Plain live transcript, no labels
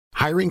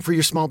Hiring for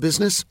your small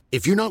business?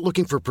 If you're not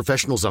looking for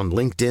professionals on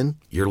LinkedIn,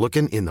 you're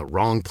looking in the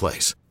wrong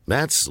place.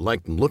 That's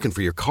like looking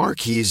for your car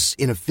keys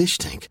in a fish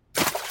tank.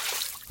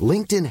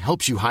 LinkedIn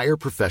helps you hire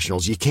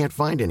professionals you can't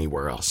find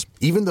anywhere else,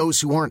 even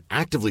those who aren't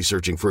actively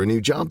searching for a new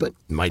job but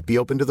might be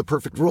open to the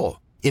perfect role.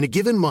 In a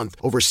given month,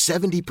 over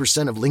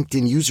 70% of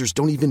LinkedIn users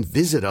don't even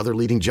visit other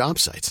leading job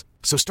sites.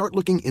 So start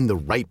looking in the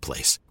right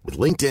place. With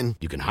LinkedIn,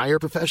 you can hire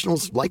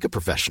professionals like a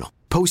professional.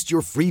 Post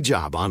your free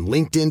job on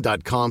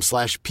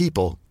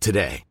linkedin.com/people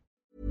today.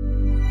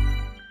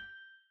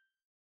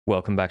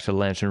 Welcome back to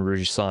Lantern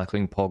Rouge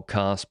Cycling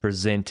Podcast,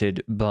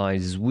 presented by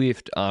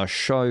Zwift, our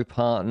show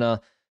partner.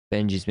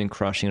 Benji's been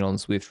crushing it on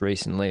Zwift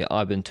recently.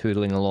 I've been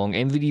tootling along.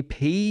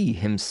 MVP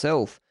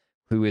himself,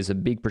 who is a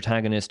big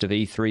protagonist of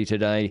E3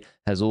 today,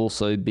 has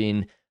also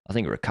been, I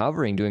think,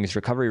 doing his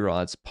recovery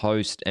rides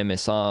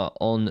post-MSR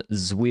on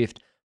Zwift.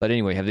 But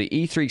anyway, have the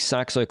E3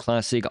 Saxo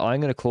Classic. I'm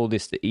going to call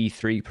this the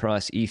E3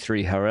 Price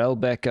E3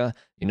 Harelbeke.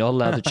 You're not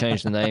allowed to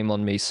change the name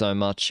on me so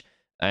much.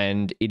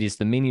 And it is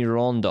the mini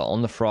Ronda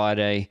on the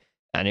Friday,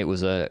 and it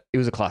was a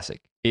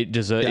classic. It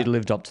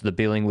lived up to the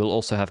billing. We'll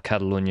also have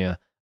Catalunya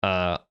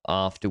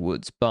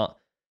afterwards. But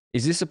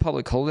is this a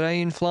public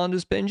holiday in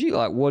Flanders, Benji?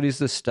 Like, what is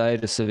the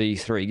status of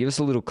E3? Give us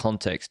a little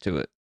context to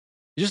it.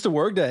 Just a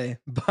work day,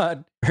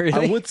 but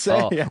really? I would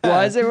say, yeah.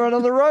 Why is everyone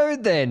on the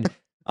road then?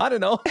 I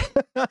don't know.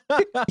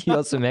 You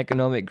got some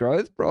economic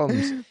growth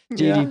problems.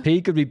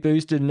 GDP could be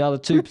boosted another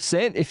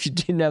 2% if you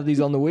didn't have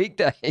these on the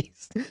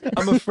weekdays.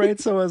 I'm afraid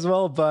so as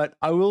well, but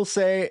I will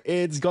say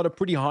it's got a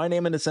pretty high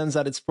name in the sense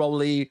that it's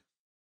probably,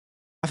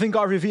 I think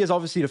RVV is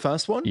obviously the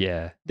first one.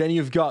 Yeah. Then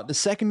you've got the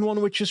second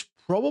one, which is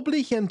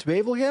probably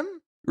Gent-Wevelgem.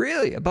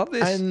 Really? Above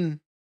this? And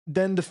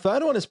then the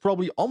third one is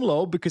probably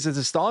Omlo because it's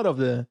the start of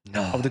the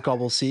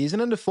cobble season.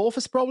 And the fourth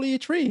is probably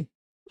E3.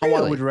 How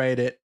I would rate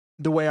it.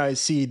 The way I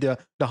see the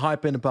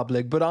hype in the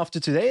public. But after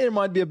today, there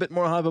might be a bit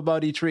more hype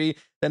about E3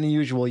 than in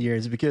usual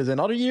years, because in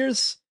other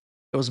years,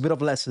 it was a bit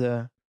of less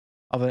of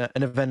an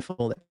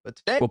eventful day. But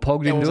today, well,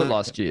 Pog didn't do it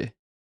last year.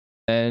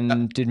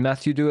 And did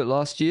Matthew do it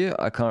last year?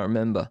 I can't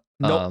remember.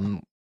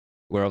 Nope.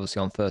 We're obviously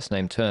on first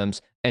name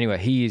terms. Anyway,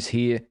 he is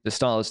here. The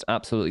start list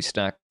absolutely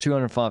stacked.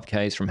 205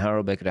 Ks from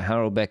Harelbeke to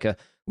Harelbeke.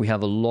 We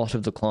have a lot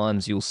of the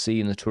climbs you'll see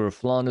in the Tour of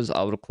Flanders,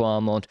 Oude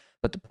Kwaremont,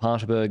 but the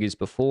Paterberg is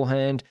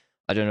beforehand.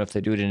 I don't know if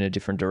they do it in a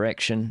different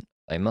direction.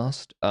 They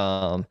must.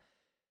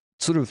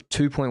 Sort of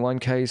 2.1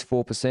 Ks,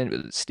 4%,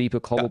 with steeper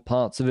cobble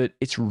parts of it.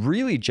 It's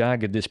really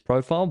jagged, this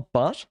profile,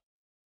 but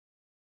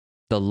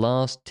the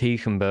last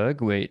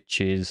Tiefenberg, which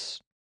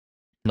is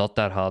not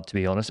that hard to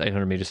be honest,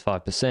 800 meters,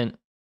 5%,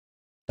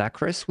 that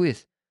crest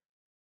with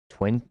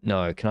 20,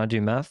 no, can I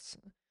do maths?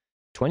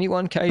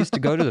 21 Ks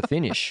to go to the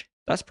finish.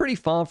 That's pretty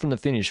far from the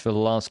finish for the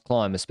last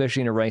climb,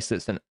 especially in a race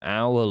that's an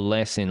hour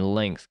less in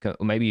length,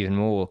 or maybe even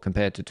more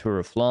compared to Tour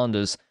of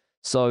Flanders.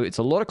 So it's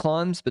a lot of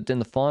climbs, but then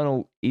the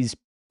final is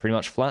pretty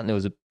much flat, and there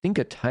was, I think,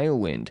 a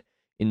tailwind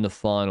in the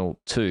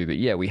final too. But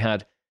yeah, we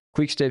had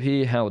Quickstep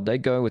here. How would they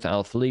go with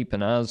Alaphilippe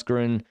and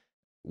Asgreen?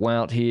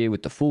 Wout here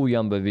with the full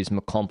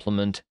Jumbo-Visma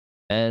complement,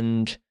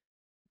 and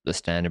the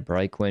standard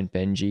break went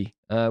Benji.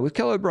 With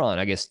Kel O'Brien,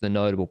 I guess the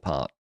notable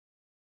part.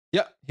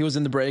 Yeah, he was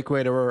in the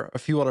breakaway. There were a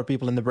few other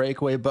people in the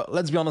breakaway, but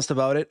let's be honest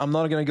about it. I'm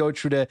not going to go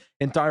through the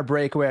entire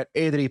breakaway at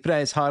E3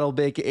 Prijs,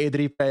 Harelbeke,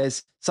 E3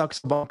 Prijs,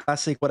 Saxo Bank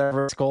Classic,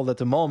 whatever it's called at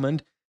the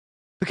moment,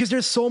 because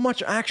there's so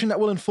much action that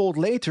will unfold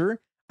later,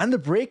 and the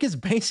break is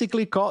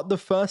basically caught the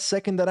first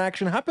second that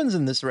action happens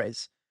in this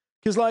race.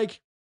 Because, like,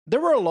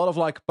 there were a lot of,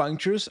 like,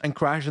 punctures and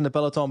crashes in the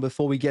peloton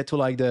before we get to,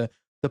 like, the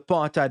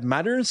part that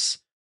matters,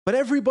 but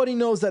everybody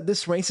knows that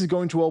this race is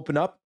going to open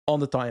up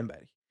on the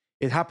Tienberg.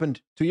 It happened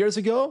 2 years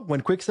ago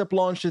when Quickstep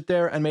launched it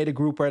there and made a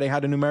group where they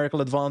had a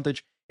numerical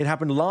advantage. It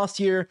happened last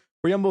year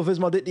where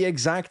Jumbo-Visma did the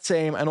exact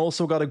same and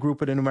also got a group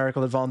with a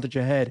numerical advantage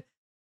ahead.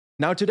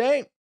 Now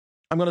today,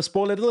 I'm going to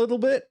spoil it a little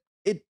bit.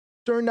 It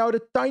turned out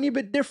a tiny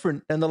bit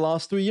different than the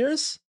last 2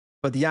 years,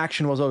 but the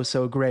action was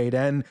also great.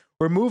 And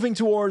we're moving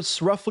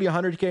towards roughly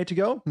 100k to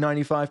go,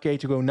 95k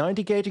to go,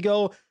 90k to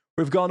go.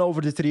 We've gone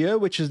over the Trieu,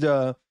 which is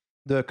the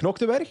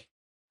Knokteberg,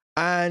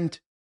 and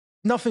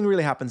nothing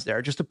really happens there.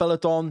 Just a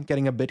peloton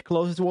getting a bit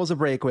closer towards a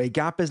breakaway.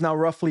 Gap is now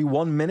roughly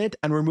 1 minute,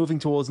 and we're moving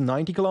towards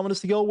 90 kilometers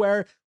to go,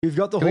 where we've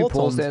got the Can whole we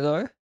pause there,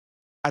 though?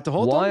 At the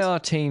whole Why are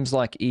teams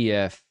like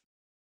EF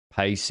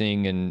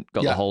pacing and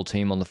got the whole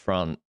team on the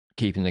front,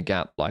 keeping the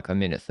gap like a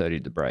minute 30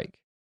 to break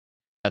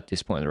at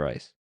this point in the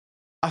race?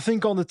 I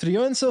think on the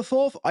Trieu and so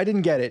forth, I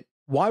didn't get it.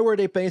 Why were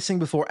they pacing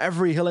before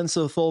every hill and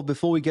so forth,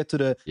 before we get to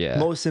the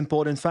most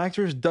important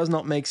factors? Does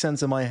not make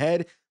sense in my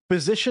head.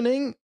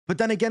 Positioning, but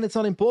then again, it's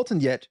not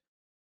important yet.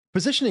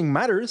 Positioning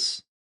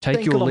matters.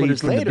 Take your lead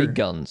from the big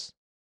guns.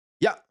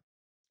 Yeah,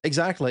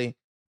 exactly.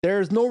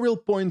 There's no real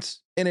point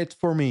in it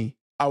for me,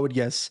 I would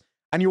guess.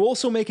 And you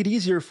also make it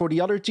easier for the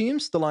other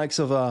teams, the likes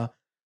of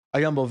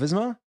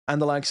Jumbo-Visma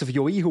and the likes of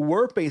Yoe, who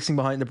were pacing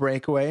behind the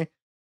breakaway,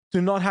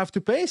 to not have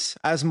to pace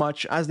as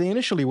much as they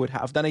initially would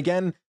have. Then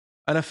again,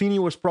 Affini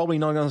was probably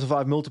not going to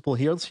survive multiple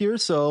hills here,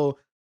 so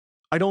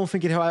I don't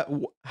think it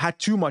had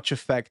too much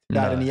effect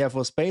that an EF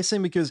was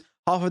pacing, because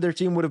half of their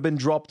team would have been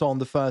dropped on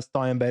the first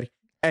Timeberg.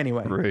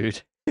 Anyway.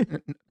 Rude.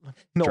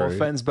 No True.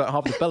 offense, but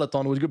half the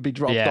peloton would be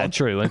dropped on. Yeah,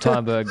 true. When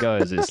Timeberg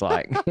goes, it's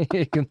like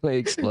a complete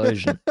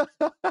explosion.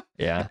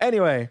 Yeah.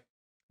 Anyway,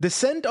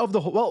 descent of the...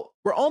 Well,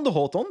 we're on the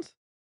Hotond,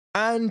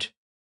 and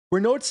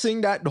we're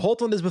noticing that the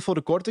Hotond is before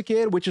the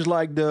Kortekeer, which is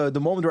like the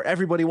moment where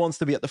everybody wants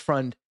to be at the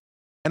front.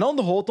 And on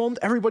the Hotond,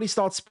 everybody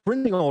starts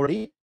sprinting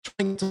already,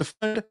 trying to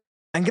defend,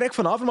 and Greg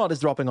van Avermaet is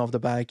dropping off the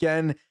back.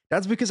 And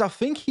that's because I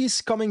think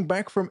he's coming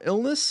back from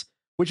illness,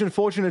 which is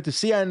unfortunate to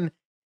see, and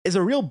is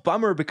a real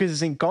bummer because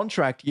he's in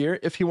contract year.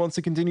 If he wants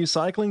to continue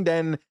cycling,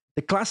 then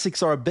the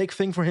classics are a big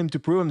thing for him to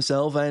prove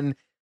himself. And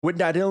with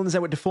that illness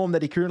and with the form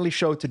that he currently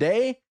showed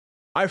today,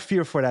 I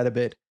fear for that a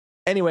bit.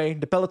 Anyway,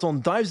 the peloton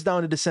dives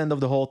down the descent of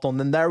the Hotond,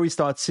 and there we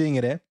start seeing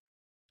it, eh?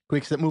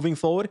 Quickstep moving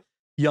forward,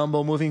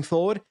 Jumbo moving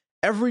forward.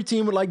 Every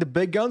team with like the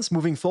big guns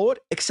moving forward,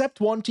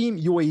 except one team,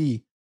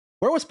 UAE.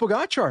 Where was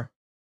Pogacar?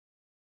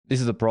 This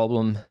is the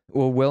problem.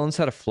 Well, Wellens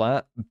had a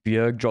flat.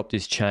 Bjerg dropped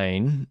his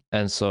chain.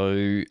 And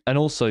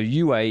also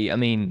UAE, I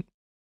mean,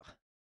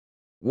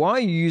 why are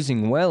you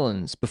using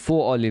Wellens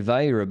before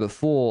Oliveira,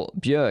 before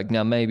Bjerg?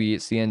 Now, maybe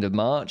it's the end of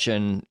March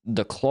and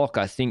the clock,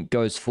 I think,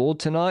 goes forward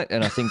tonight.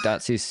 And I think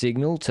that's his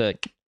signal to,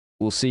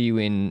 we'll see you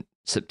in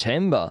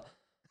September.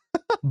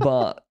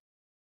 But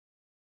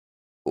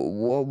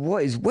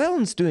what is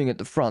Wellens doing at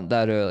the front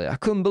that early? I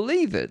couldn't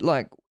believe it.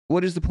 Like,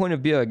 what is the point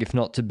of Bjerg if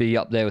not to be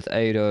up there with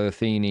Ado,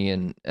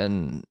 Affini,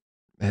 and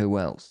who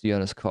else?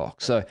 Jonas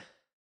Koch. So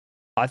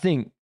I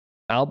think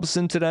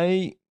Albertson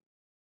today,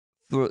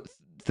 for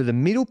the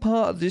middle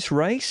part of this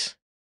race,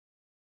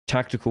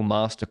 tactical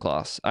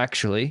masterclass.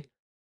 Actually,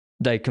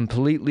 they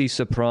completely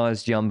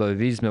surprised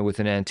Jumbo-Visma with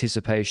an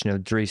anticipation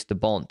of Dries de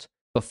Bont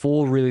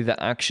before really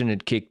the action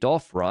had kicked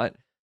off, right?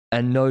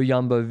 And no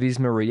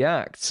Jumbo-Visma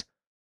reacts.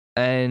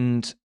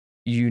 And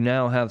you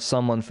now have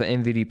someone for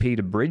MVDP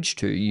to bridge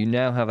to. You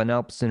now have an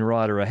Alpecin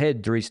rider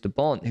ahead, Dries de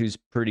Bont, who's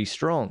pretty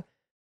strong.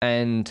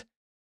 And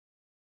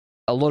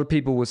a lot of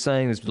people were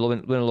saying, there's been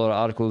a lot of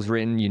articles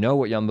written, you know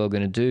what Jumbo are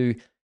going to do,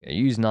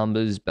 use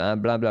numbers, blah,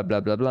 blah, blah, blah,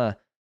 blah, blah.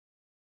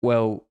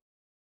 Well,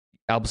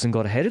 Alpecin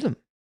got ahead of them.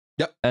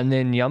 Yep. And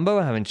then Jumbo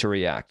are having to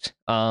react.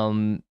 I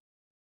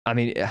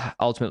mean, it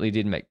ultimately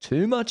didn't make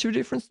too much of a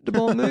difference to the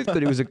ball move,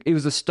 but it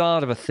was the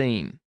start of a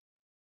theme.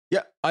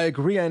 Yeah, I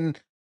agree. And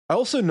I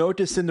also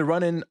noticed in the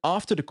run-in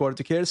after the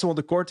Kortekeer, so on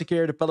the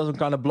Kortekeer, the peloton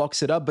kind of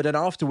blocks it up, but then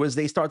afterwards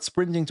they start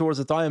sprinting towards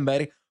the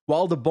Timeberg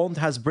while the Bond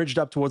has bridged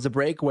up towards the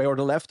breakaway or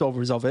the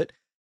leftovers of it.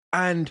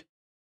 And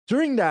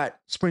during that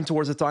sprint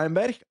towards the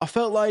Timeberg, I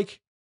felt like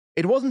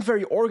it wasn't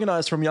very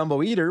organized from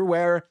Jumbo either,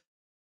 where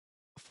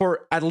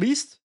for at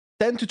least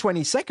 10 to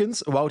 20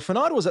 seconds, Wout van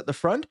Aert was at the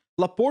front,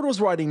 Laporte was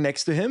riding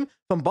next to him,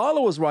 Van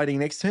Baarle was riding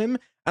next to him,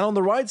 and on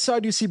the right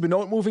side you see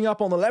Benoot moving up,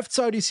 on the left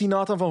side you see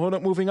Nathan van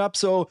Honert moving up,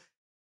 so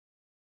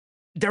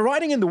they're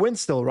riding in the wind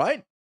still,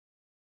 right?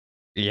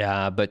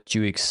 Yeah, but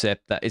you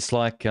accept that. It's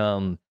like,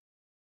 in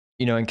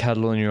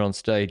Catalunya on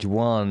stage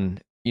one,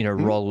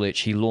 Roglic,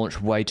 he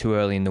launched way too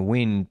early in the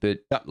wind, but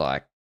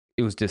like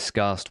it was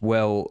discussed.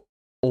 Well,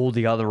 all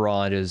the other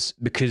riders,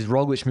 because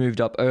Roglic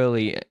moved up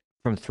early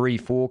from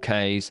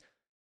 3-4Ks,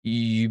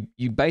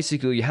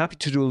 you're happy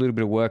to do a little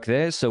bit of work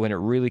there. So when it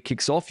really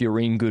kicks off, you're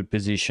in good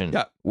position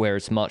where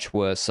it's much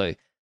worse. So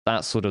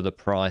that's sort of the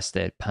price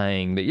they're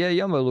paying. But yeah,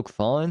 Jumbo looked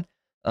fine.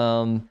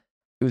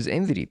 It was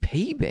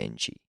MVDP,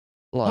 Benji.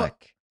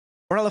 Like,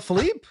 or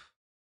Alaphilippe?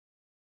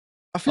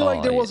 I feel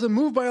like there was a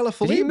move by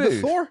Alaphilippe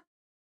before.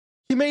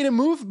 He made a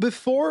move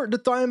before the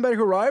Timeberg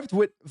arrived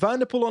with Van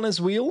der Poel on his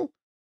wheel.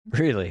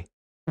 Really?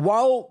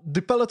 While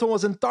the peloton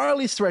was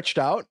entirely stretched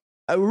out.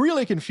 A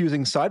really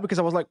confusing sight because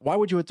I was like, why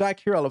would you attack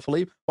here,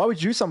 Alaphilippe? Why would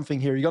you do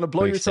something here? You're going to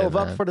blow yourself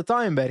up for the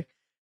Timeberg.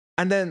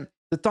 And then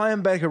the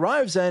Timeberg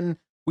arrives and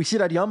we see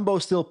that Jumbo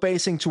still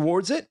pacing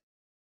towards it.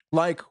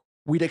 Like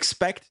we'd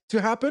expect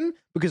to happen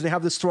because they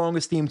have the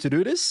strongest team to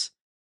do this.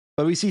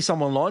 But we see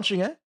someone launching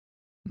it.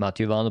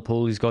 Mathieu Van der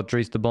Poel, he's got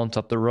Dries de Bont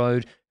up the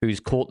road, who's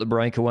caught the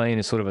breakaway and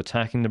is sort of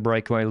attacking the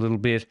breakaway a little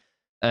bit.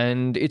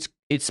 And it's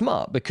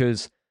smart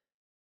because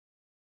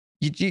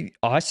you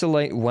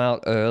isolate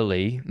Wout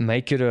early,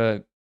 make it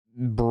a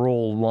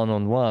brawl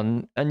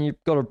one-on-one, and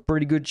you've got a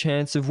pretty good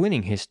chance of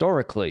winning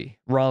historically,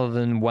 rather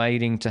than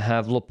waiting to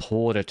have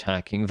Laporte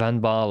attacking, Van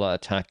Baarle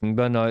attacking,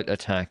 Benoot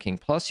attacking.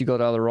 Plus, you've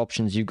got other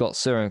options. You've got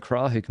Søren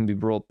Kragh who can be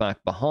brought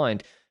back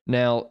behind.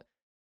 Now,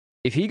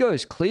 if he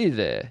goes clear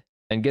there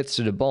and gets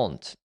to the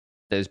Bont,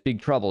 there's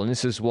big trouble. And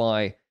this is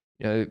why,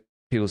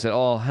 people said,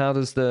 oh, how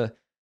does the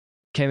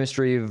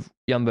chemistry of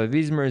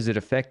Jumbo-Visma, is it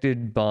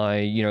affected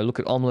by, look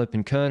at Omloop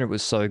and Kerner, it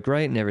was so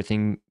great and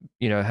everything,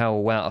 how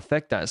will Wout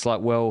affect that? It's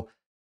like, well,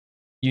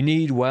 you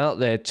need Wout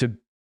there to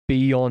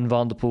be on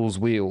Van der Poel's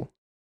wheel.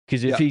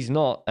 Because if he's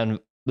not, and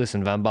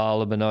listen, Van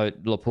Baarle,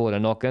 Benoot, Laporte are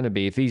not going to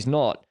be, if he's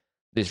not,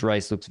 this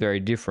race looks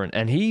very different.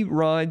 And he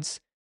rides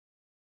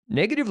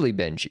negatively,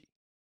 Benji.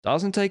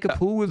 Doesn't take a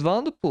pull with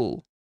Van der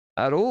Poel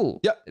at all.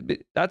 Yeah.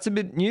 That's a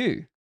bit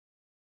new.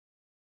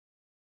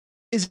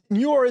 is it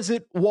new or is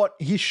it what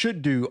he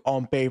should do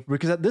on paper?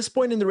 Because at this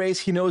point in the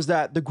race, he knows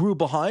that the group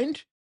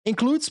behind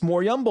includes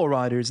more Jumbo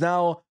riders.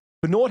 Now,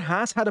 Benoit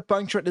has had a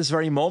puncture at this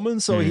very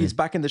moment, so he's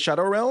back in the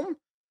Shadow Realm.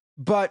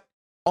 But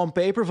on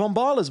paper, Van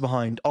Baarle is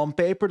behind. On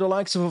paper, the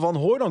likes of Van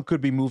Hooijdonk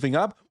could be moving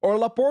up, or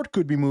Laporte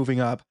could be moving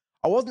up.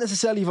 I wasn't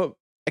necessarily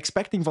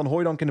expecting Van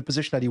Hooijdonk in the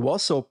position that he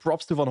was, so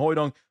props to Van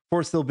Hooijdonk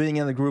for still being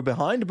in the group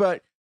behind.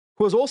 But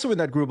who was also in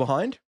that group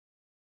behind?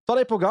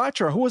 Tadej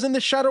Pogacar, who was in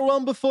the Shadow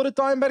Realm before the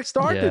Timeberg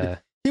started. Yeah.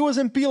 He was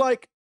in P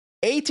like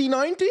 80,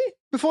 90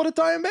 before the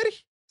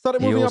Timeberg.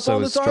 Started moving up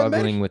on the Timeberg. He also was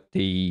struggling with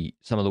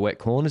some of the wet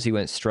corners. He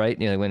went straight,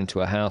 nearly went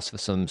into a house for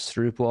some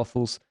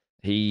stroopwafels.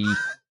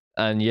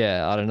 And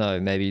yeah, I don't know,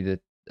 maybe the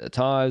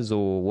tyres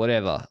or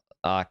whatever.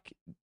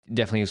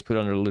 Definitely was put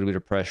under a little bit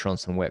of pressure on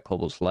some wet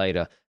cobbles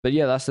later. But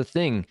yeah, that's the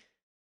thing.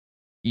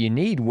 You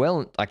need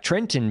like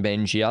Trentin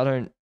Benji, I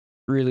don't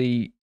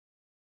really...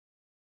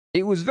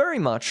 It was very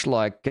much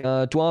like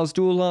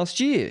Dwars last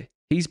year.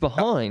 He's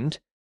behind.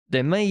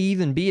 There may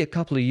even be a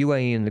couple of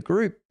UAE in the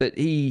group, but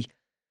he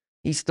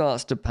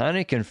starts to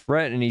panic and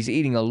fret, and he's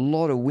eating a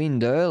lot of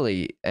wind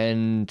early.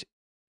 And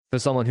for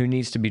someone who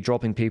needs to be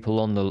dropping people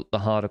on the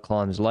harder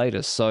climbs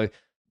later. So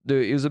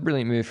it was a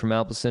brilliant move from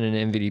Alpecin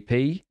and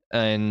MVDP,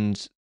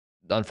 and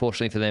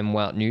unfortunately for them,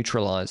 Wout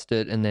neutralized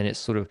it, and then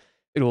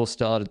it all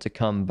started to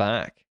come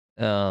back.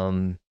 I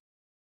don't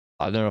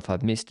know if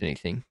I've missed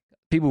anything.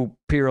 People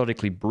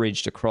periodically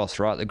bridged across,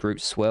 right? The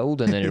group swelled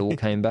and then it all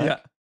came back. Yeah,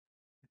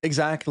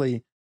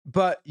 exactly.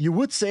 But you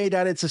would say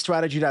that it's a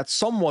strategy that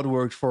somewhat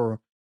worked for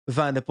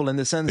Van der Poel in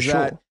the sense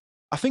that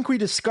I think we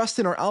discussed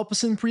in our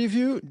Alpecin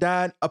preview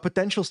that a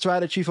potential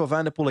strategy for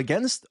Van der Poel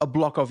against a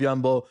block of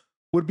Jumbo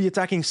would be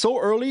attacking so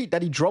early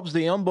that he drops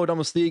the Jumbo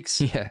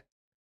domestiques. Yeah.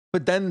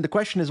 But then the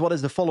question is, what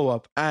is the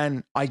follow-up?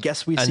 And I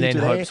guess we see today... And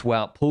then hopes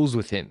Wout pulls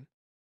with him.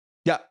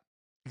 Yeah,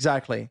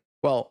 exactly.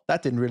 Well,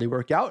 that didn't really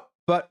work out.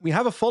 But we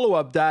have a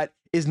follow-up that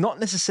is not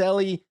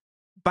necessarily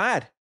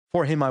bad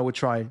for him, I would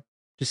try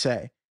to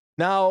say.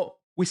 Now,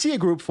 we see a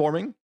group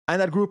forming,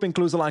 and that group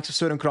includes the likes of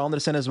Søren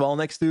Krandersen as well,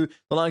 next to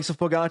the likes of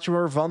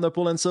Pogacar, Van der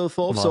Poel, and so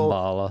forth. Van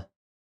Baarle.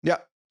 Yeah,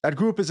 that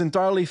group is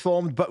entirely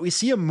formed, but we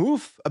see a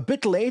move a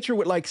bit later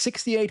with like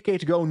 68k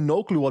to go.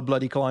 No clue what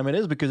bloody climb it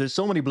is, because there's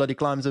so many bloody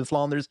climbs in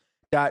Flanders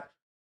that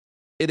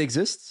it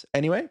exists.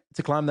 Anyway, it's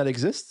a climb that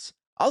exists.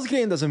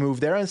 Asgreen does a move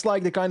there, and it's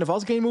like the kind of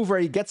Asgreen move where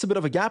he gets a bit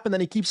of a gap and then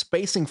he keeps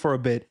pacing for a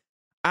bit.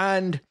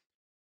 And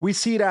we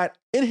see that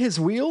in his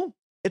wheel,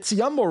 it's a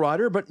Jumbo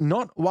rider, but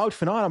not Wout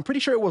van Aert. I'm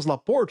pretty sure it was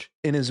Laporte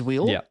in his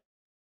wheel. Yeah.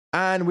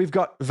 And we've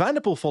got Van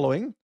der Poel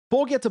following,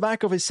 Poggi at the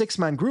back of his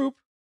six-man group,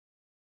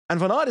 and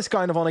Van Aert is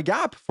kind of on a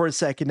gap for a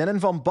second. And then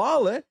Van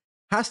Baarle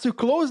has to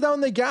close down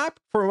the gap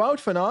for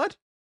Wout van Aert.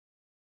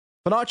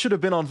 Van Aert should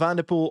have been on Van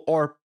der Poel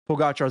or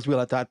Pogacar's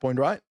wheel at that point,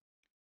 right?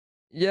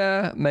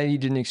 Yeah, maybe you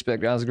didn't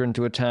expect Asgreen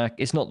to attack.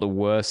 It's not the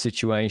worst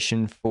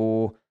situation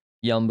for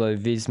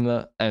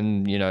Jumbo-Visma,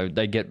 and, you know,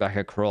 they get back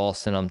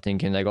across, and I'm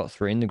thinking they got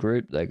three in the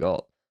group. They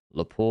got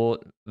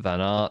Laporte, Van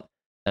Aert,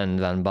 and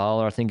Van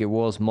Baarle, I think it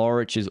was.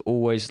 Moritz is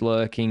always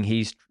lurking.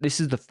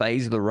 This is the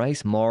phase of the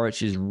race.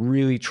 Moritz is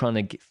really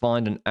trying to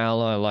find an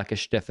ally like a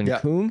Stefan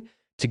Kung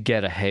to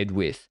get ahead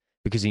with,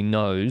 because he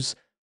knows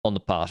on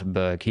the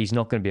Paterberg he's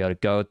not going to be able to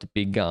go at the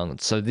big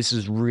guns. So this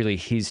is really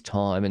his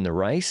time in the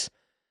race.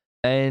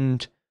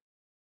 And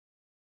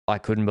I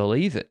couldn't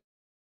believe it.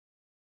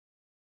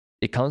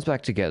 It comes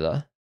back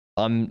together.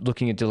 I'm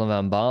looking at Dylan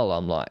Van Baarle.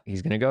 I'm like,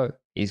 he's going to go.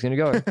 He's going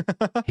to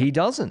go. He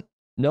doesn't.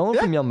 No one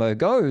from Jumbo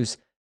goes.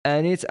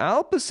 And it's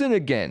Alpecin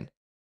again,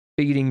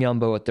 beating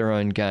Jumbo at their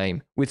own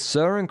game. With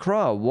Søren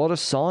Kragh, what a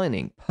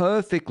signing.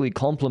 Perfectly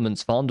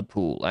complements Van der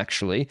Poel,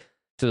 actually,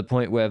 to the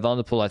point where Van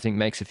der Poel, I think,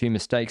 makes a few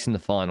mistakes in the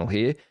final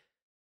here.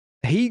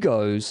 He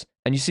goes,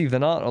 and you see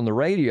Van Aert on the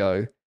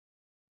radio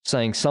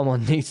saying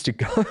someone needs to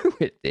go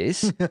with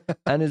this.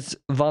 And it's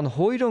Van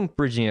Hooijdonk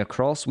bridging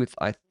across with,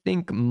 I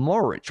think,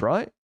 Moritz,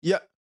 right? Yeah.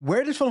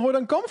 Where did Van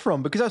Hooijdonk come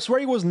from? Because I swear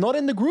he was not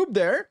in the group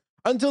there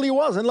until he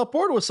was, and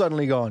Laporte was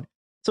suddenly gone.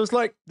 So it's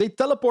like they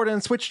teleported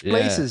and switched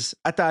places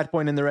at that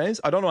point in the race.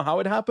 I don't know how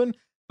it happened,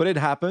 but it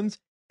happened.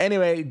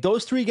 Anyway,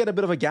 those three get a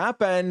bit of a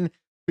gap, and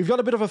we've got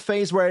a bit of a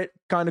phase where it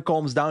kind of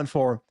calms down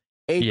for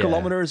 8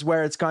 kilometers,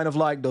 where it's kind of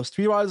like those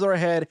three riders are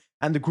ahead,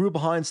 and the group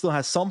behind still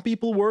has some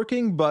people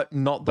working, but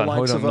not the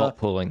likes of... not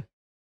pulling.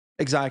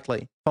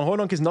 Exactly. Van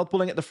Hooijdonk is not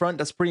pulling at the front.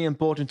 That's pretty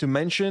important to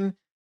mention.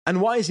 And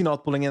why is he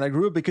not pulling in that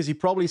group? Because he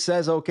probably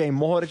says, okay,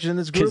 Mohoric is in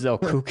this group. Because they'll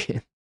cook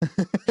him.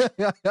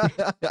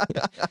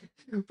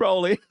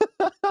 Probably.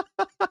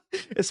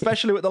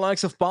 Especially with the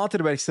likes of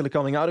Paterberg still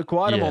coming out,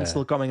 Quadamon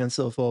still coming and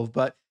so forth.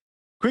 But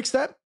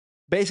Quickstep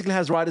basically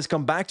has riders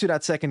come back to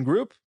that second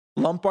group.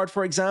 Lampard,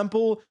 for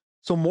example.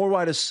 So more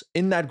riders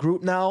in that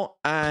group now,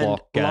 and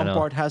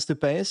Lampard has to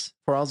pace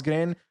for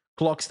Asgreen.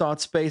 Clock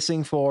starts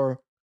pacing for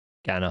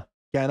Ganna,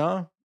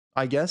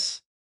 I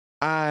guess.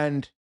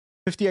 And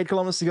 58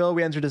 kilometers to go,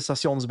 we enter the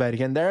Stationsberg.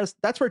 And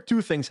that's where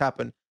two things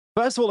happen.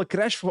 First of all, a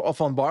crash of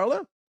Van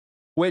Baarle,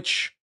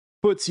 which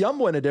puts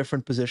Jumbo in a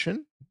different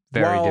position.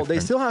 Very while different. they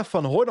still have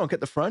Van Hooijdonk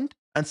at the front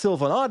and still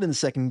Van Aert in the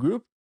second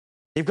group,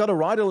 they've got a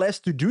rider less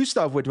to do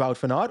stuff with Wout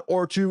van Aert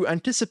or to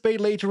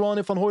anticipate later on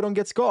if Van Hooijdonk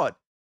gets caught.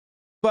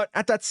 But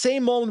at that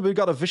same moment, we've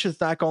got a vicious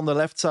attack on the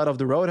left side of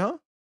the road, huh?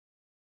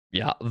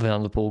 Yeah,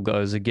 Van der Poel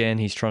goes again.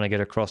 He's trying to get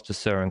across to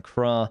Søren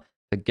Kragh.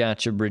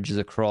 Pogačar bridges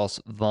across.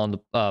 Van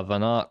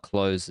Aert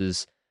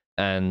closes,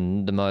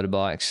 and the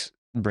motorbikes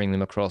bring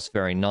them across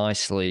very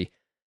nicely.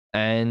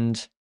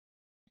 And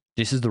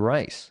this is the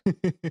race.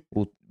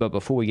 But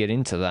before we get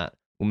into that,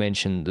 we'll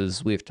mention the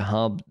Zwift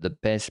Hub, the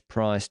best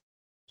priced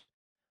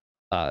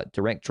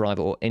direct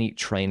driver or any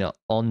trainer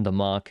on the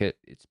market.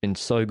 It's been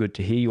so good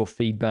to hear your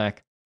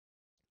feedback,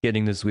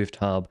 getting the Zwift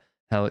Hub,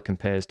 how it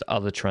compares to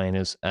other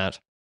trainers at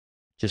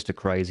just a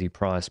crazy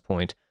price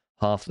point,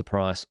 half the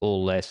price or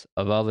less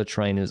of other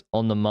trainers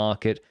on the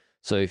market.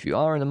 So if you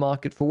are in the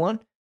market for one,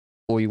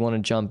 or you want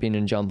to jump in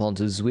and jump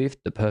onto Zwift,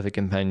 the perfect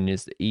companion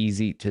is the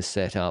easy to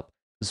set up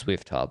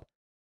Zwift Hub.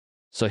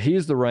 So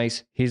here's the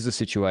race, here's the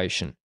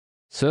situation.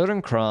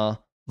 Søren Kragh,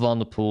 Van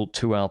der Poel,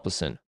 2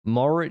 Alpecin.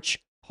 Moric,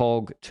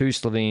 Pog, 2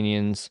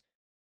 Slovenians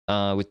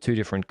with 2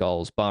 different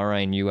goals.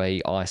 Bahrain,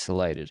 UAE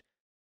isolated.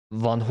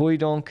 Van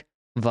Hooijdonk,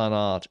 Van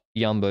Aert,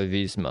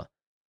 Jumbo-Visma.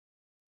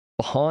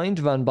 Behind,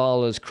 Van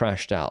Baarle's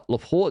crashed out.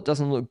 Laporte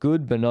doesn't look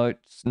good.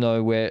 Benoot's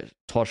nowhere.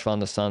 Tosh van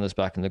der Sande is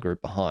back in the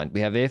group behind. We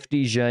have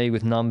FDJ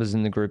with numbers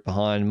in the group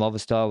behind.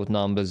 Movistar with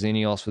numbers.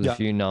 Ineos with a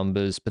few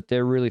numbers. But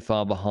they're really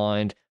far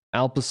behind.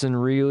 Alpecin,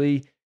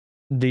 really,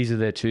 these are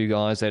their 2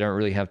 guys. They don't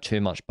really have too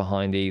much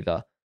behind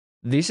either.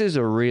 This is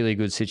a really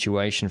good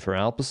situation for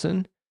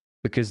Alpecin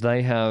because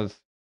they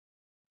have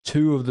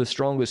 2 of the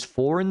strongest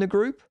 4 in the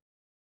group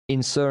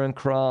in Søren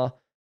Kragh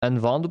and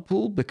Van der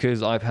Poel,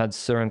 because I've had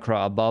Søren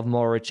Kragh above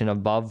Moric and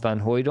above Van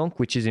Hooijdonk,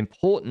 which is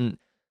important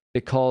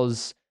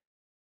because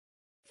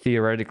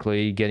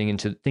theoretically, getting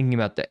into thinking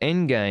about the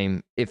end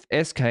game, if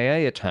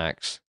SKA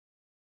attacks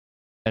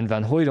and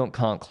Van Hooijdonk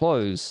can't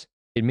close,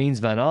 it means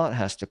Van Aert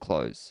has to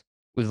close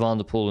with Van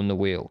der Poel in the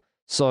wheel.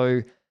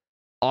 So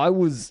I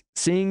was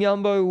seeing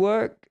Jumbo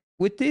work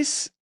with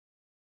this.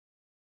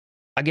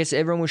 I guess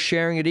everyone was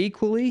sharing it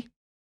equally,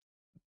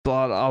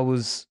 but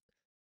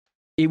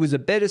it was a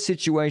better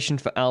situation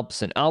for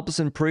Alpecin.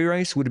 Alpecin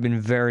pre-race would have been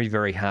very,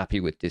 very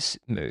happy with this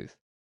move.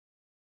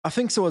 I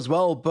think so as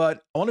well,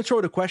 but I want to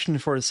throw the question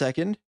for a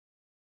second.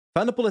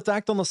 Van der Poel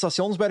attacked on the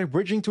Stationsberg,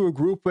 bridging to a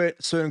group with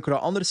Søren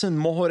Kragh Andersen,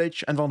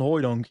 Mohoric, and Van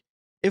Hooijdonk.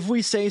 If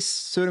we say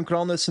Søren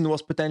Kragh Andersen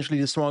was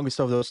potentially the strongest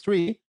of those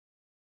 3,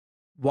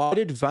 why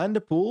did Van der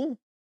Poel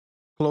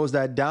close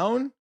that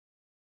down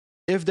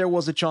if there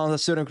was a chance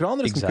that Søren Kragh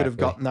Andersen could have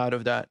gotten out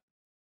of that?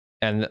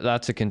 And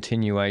that's a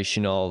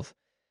continuation of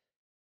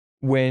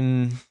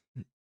when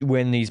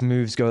these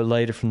moves go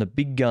later from the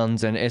big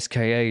guns and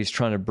SKA is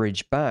trying to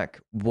bridge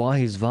back, why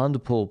is Van der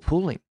Poel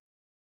pulling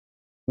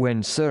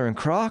when Søren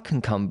Kragh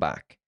can come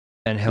back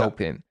and help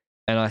him?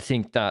 And I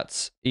think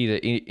that's either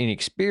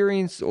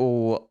inexperience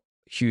or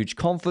huge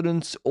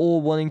confidence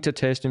or wanting to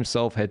test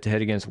himself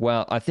head-to-head against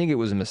Wout. I think it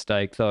was a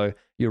mistake, though.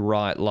 You're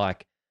right.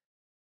 Like,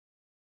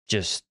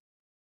 just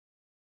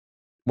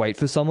wait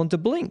for someone to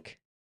blink.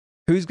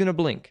 Who's going to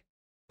blink?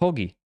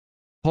 Poggy.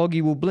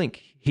 Poggy will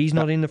blink. He's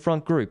not in the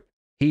front group.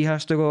 He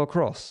has to go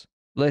across.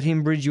 Let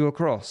him bridge you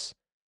across.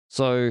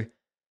 So,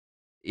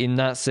 in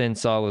that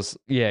sense, I was,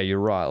 you're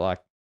right. Like,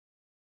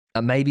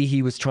 maybe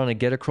he was trying to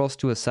get across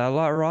to a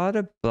satellite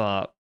rider,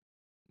 but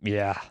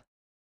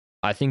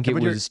I think it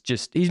was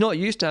just, he's not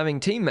used to having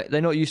teammates.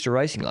 They're not used to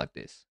racing like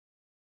this.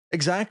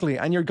 Exactly.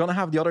 And you're going to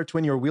have the other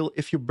twin in your wheel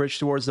if you bridge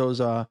towards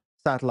those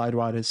satellite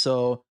riders.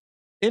 So,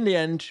 in the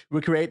end,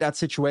 we create that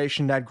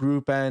situation, that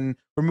group, and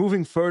we're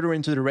moving further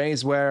into the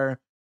race where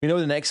we know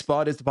the next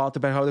spot is the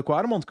Paterberg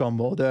Quaremont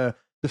combo, the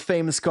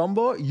famous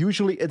combo.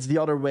 Usually it's the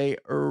other way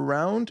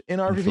around in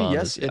RVV.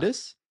 Flanders, it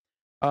is.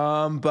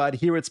 But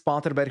here it's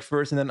Paterberg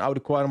first and then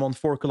Oude Quaremont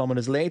 4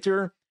 kilometers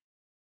later.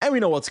 And we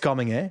know what's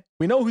coming, eh?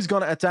 We know who's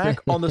going to attack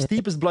on the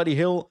steepest bloody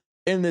hill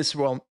in this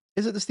one.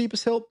 Is it the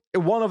steepest hill?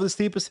 One of the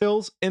steepest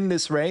hills in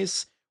this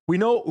race. We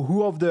know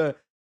who of the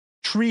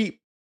 3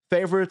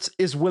 favorites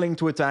is willing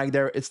to attack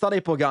there. It's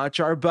Tadej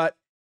Pogačar, but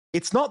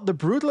it's not the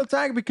brutal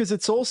attack because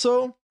it's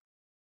also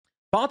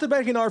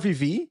Paterberg in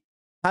RVV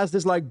has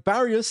this like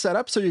barrier set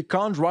up so you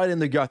can't ride in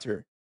the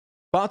gutter.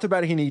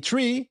 Paterberg in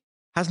E3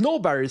 has no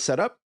barrier set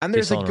up and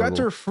there's a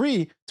gutter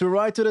free to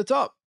ride to the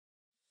top.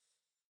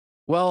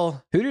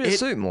 Well, who did it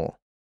suit more?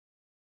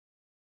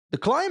 The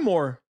climb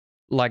more.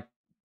 Like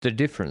the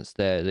difference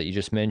there that you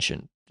just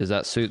mentioned. Does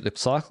that suit the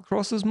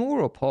cyclocrossers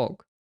more or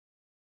Pog?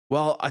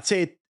 Well, I'd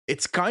say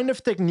it's kind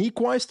of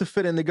technique-wise to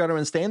fit in the gutter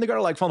and stay in the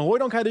gutter. Like Van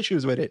Hooijdonk had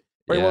issues with it,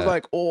 where it was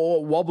like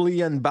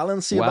wobbly and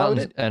bouncy about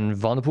it. And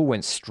Van der Poel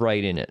went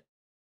straight in it.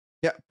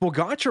 Yeah,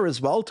 Pogačar as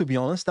well, to be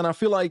honest. And I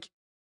feel like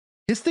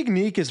his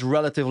technique is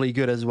relatively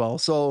good as well.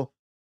 So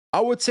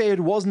I would say it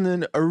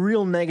wasn't a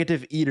real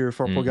negative either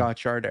for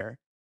Pogačar there.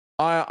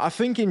 I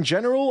think in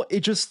general,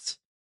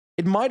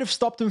 it might have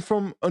stopped him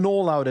from an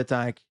all-out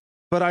attack.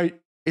 But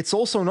it's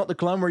also not the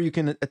climb where you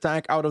can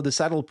attack out of the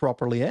saddle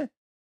properly, eh?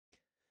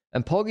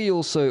 And Poggy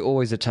also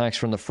always attacks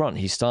from the front.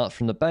 He starts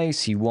from the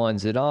base, he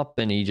winds it up,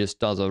 and he just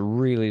does a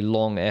really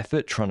long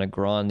effort trying to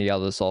grind the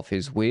others off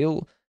his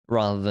wheel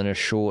rather than a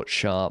short,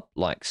 sharp,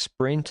 like,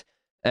 sprint.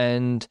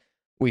 And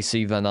we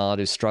see Van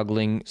Aert is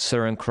struggling.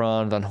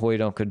 Sørenkra and Van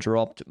Hooydonk are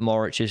dropped.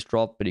 Moritz is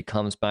dropped, but he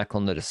comes back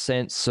on the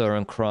descent.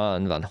 Sørenkra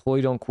and Van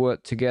Hooydonk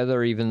work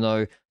together, even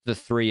though the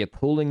three are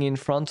pulling in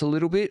front a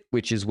little bit,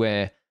 which is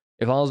where,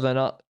 if I was Van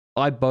Aert,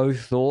 I both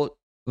thought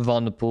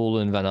Van der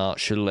Poel and Van Aert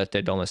should have let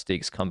their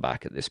domestiques come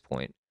back at this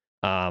point.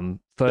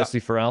 Firstly,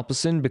 for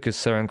Alpecin, because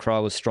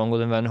Sørenkra was stronger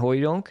than Van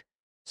Hooydonk.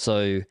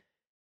 So,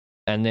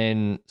 and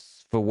then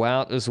for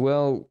Wout as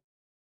well,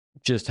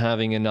 just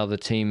having another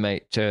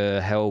teammate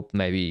to help,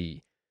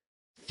 maybe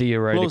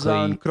theoretically. Close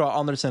down, Kragh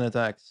Andersen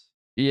attacks.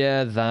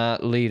 Yeah,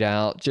 that lead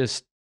out.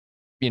 Just,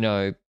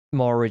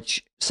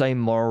 Moritz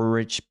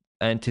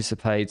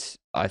anticipates,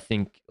 I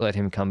think, let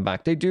him come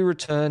back. They do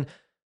return.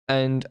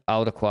 And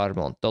Alta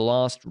Quadramont, the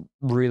last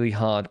really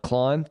hard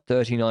climb,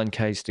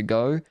 39Ks to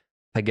go,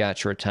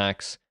 Pogačar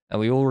attacks, and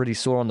we already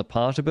saw on the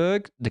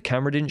Paterberg, the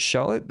camera didn't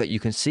show it, but you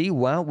can see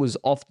Wout was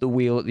off the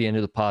wheel at the end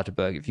of the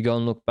Paterberg. If you go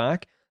and look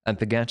back, and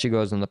Pogačar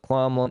goes on the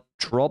Quadramont,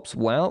 drops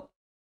Wout,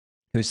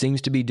 who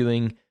seems to be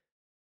doing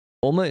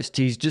almost,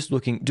 he's just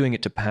doing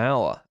it to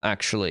power,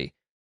 actually,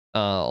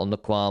 on the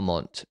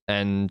Quadramont.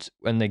 And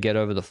when they get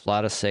over the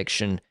flatter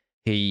section,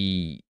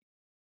 he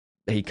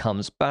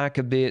comes back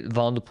a bit.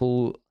 Van der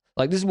Poel,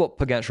 like, this is what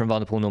Pogačar and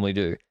Van der Poel normally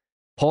do.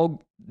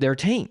 They're a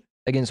team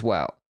against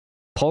Wout.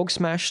 Pog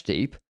smash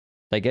steep.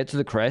 They get to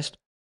the crest.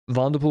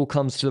 Van der Poel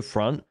comes to the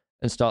front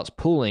and starts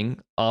pulling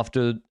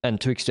to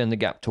extend the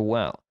gap to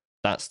Wout.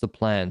 That's the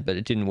plan, but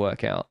it didn't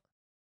work out.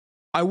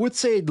 I would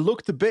say it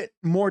looked a bit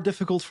more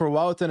difficult for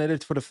Wout than it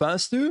did for the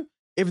first two.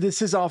 If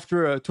this is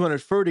after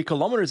 230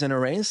 kilometers in a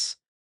race,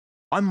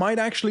 I might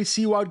actually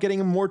see Wout getting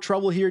in more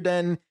trouble here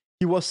than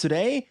he was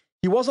today.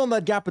 He was on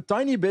that gap a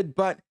tiny bit,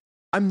 but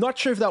I'm not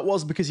sure if that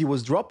was because he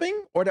was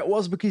dropping or that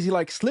was because he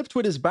slipped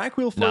with his back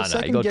wheel for a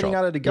second, getting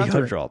out of the gutter. He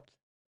got dropped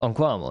on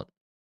Quadramont.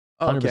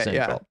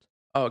 100% dropped.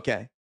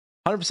 Okay.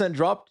 100%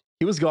 dropped.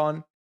 He was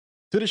gone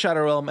to the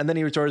Shadow Realm, and then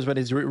he returns with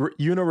his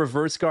Uno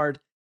reverse card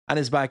and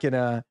is back in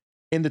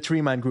the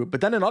three-man group.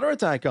 But then another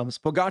attack comes.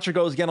 Pogačar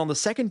goes again on the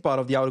second part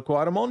of the Oude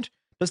Quadramont,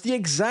 does the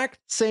exact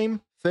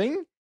same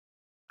thing,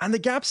 and the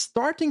gap's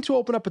starting to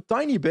open up a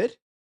tiny bit,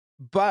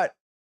 but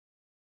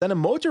then a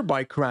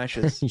motorbike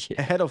crashes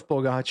ahead of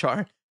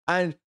Pogačar.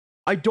 And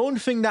I don't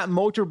think that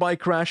motorbike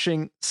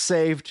crashing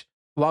saved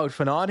Wout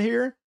van Aert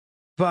here,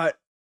 but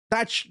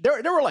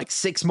there were like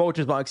 6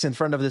 motorbikes in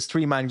front of this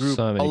three-man group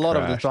a lot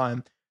of the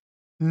time.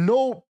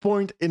 No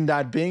point in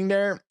that being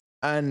there.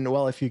 And,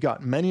 well, if you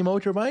got many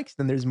motorbikes,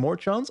 then there's more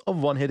chance of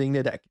one hitting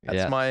the deck.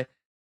 That's my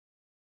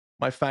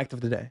fact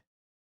of the day.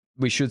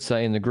 We should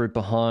say in the group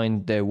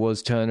behind, there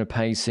was turner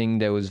pacing,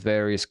 there was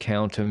various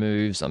counter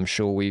moves. I'm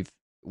sure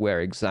where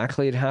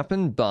exactly it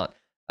happened, but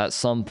at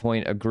some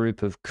point a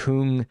group of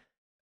Kung,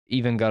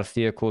 even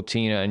Garcia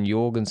Cortina and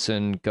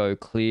Jorgensen go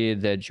clear.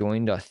 They're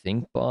joined, I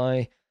think,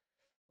 by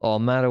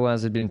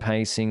Madouas had been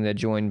pacing. They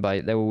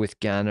were with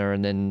Ganna,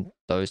 and then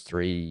those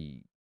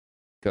three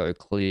go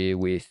clear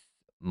with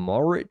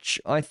Moritz,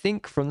 I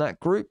think, from that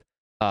group.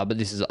 But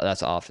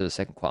that's after the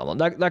second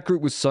Quadramont. That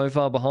group was so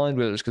far behind,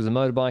 whether it's because the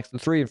motorbikes, the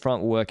three in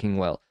front were working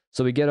well.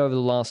 So we get over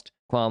the last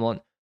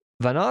Quadramont.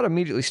 Van Aert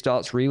immediately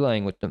starts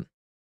relaying with them.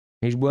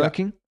 He's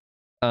working,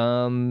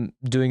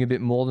 doing a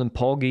bit more than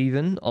Pog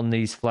even on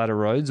these flatter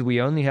roads. We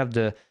only have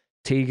the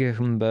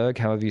Tegenberg,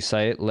 however you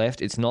say it,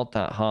 left. It's not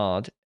that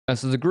hard. And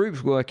so the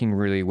group's working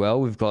really well.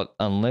 We've got,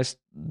 unless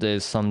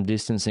there's some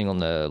distancing on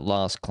the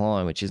last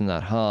climb, which isn't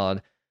that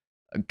hard,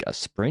 a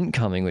sprint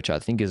coming, which I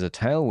think is a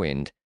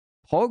tailwind.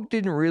 Pog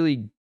didn't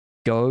really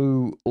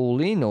go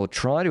all in or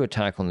try to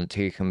attack on the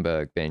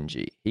Tegenberg,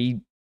 Benji. He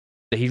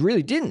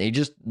really didn't.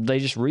 They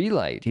just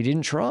relayed. He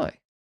didn't try.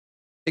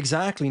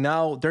 Exactly.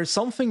 Now, there's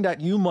something that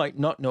you might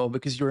not know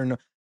because you're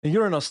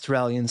an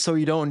Australian, so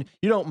you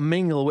don't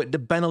mingle with the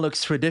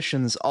Benelux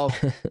traditions of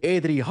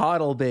Edri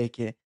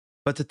Harelbeke.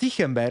 But the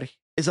Tegenberg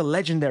is a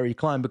legendary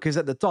climb because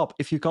at the top,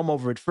 if you come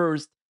over it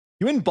first,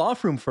 you win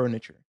bathroom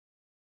furniture.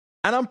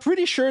 And I'm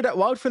pretty sure that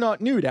Wout van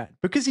Aert knew that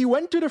because he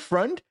went to the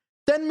front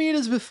 10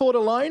 meters before the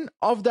line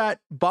of that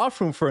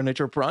bathroom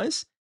furniture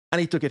prize,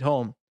 and he took it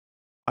home.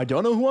 I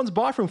don't know who wants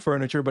bathroom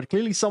furniture, but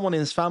clearly someone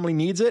in his family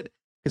needs it,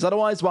 because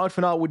otherwise Wout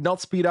van Aert would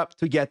not speed up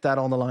to get that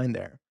on the line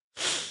there.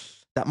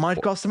 That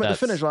might cost him at the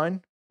finish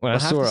line. When I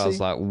saw it, I was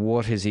like,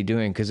 what is he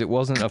doing? Because it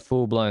wasn't a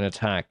full-blown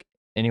attack.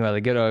 Anyway,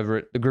 they get over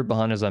it. The group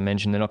behind, as I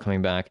mentioned, they're not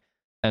coming back.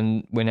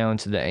 And we're now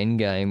into the end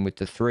game with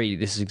the three.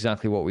 This is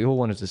exactly what we all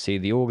wanted to see.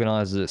 The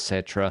organisers,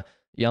 etc.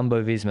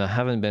 Jumbo-Visma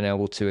haven't been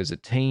able to, as a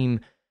team,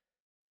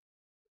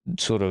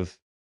 sort of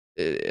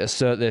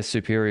assert their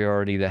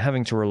superiority. They're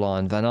having to rely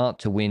on Van Aert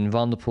to win.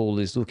 Van der Poel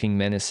is looking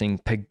menacing.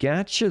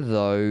 Pogačar,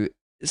 though,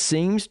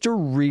 seems to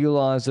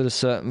realise at a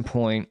certain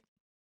point,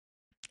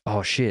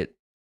 oh shit,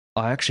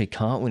 I actually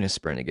can't win a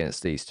sprint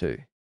against these two.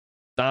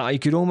 You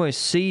could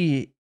almost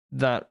see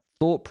that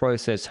thought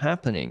process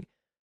happening,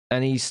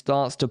 and he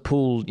starts to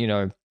pull,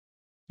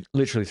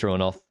 literally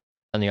thrown off,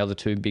 and the other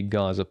two big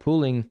guys are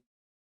pulling.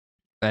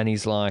 And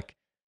he's like,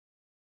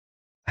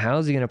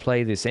 how's he going to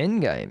play this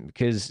end game?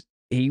 Because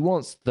he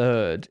wants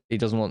third. He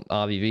doesn't want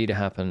RVV to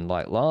happen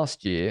like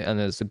last year. And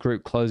there's the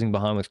group closing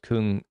behind with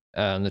Kung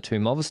and the two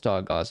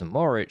Movistar guys and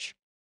Moric.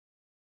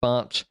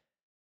 But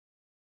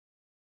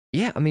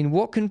yeah, I mean,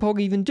 what can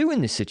Pog even do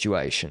in this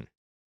situation?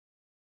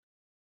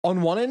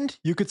 On one end,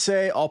 you could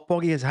say, oh,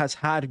 Poggy has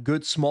had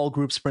good small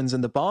group sprints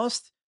in the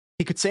past.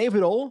 He could save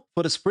it all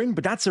for the sprint,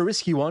 but that's a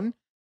risky one.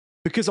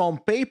 Because on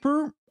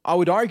paper, I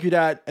would argue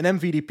that an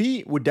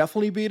MVDP would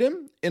definitely beat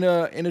him in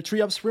a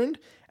 3-up sprint.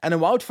 And a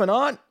Wout van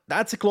Aert,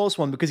 that's a close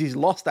one because he's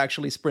lost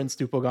actually sprints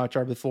to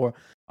Pogacar before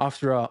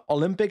after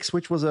Olympics,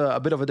 which was a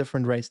bit of a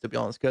different race, to be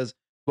honest, because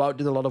Wout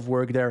did a lot of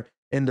work there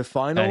in the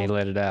final. And he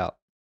let it out.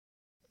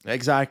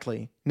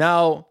 Exactly.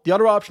 Now, the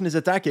other option is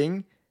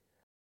attacking,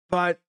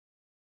 but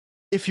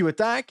if you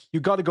attack, you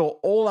got to go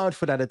all out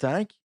for that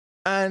attack,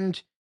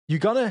 and you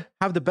got to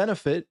have the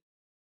benefit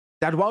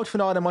that Wout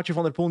van Aert and Mathieu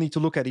van der Poel need to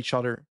look at each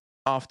other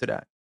after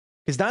that.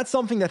 Because that's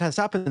something that has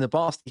happened in the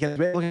past. You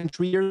can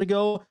 3 years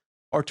ago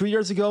or 2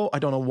 years ago, I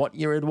don't know what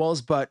year it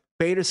was, but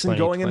Pedersen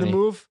going in the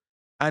move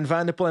and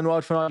Van der Poel and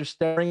Wout van Aert just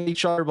staring at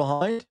each other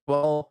behind.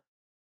 Well,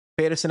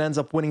 Pedersen ends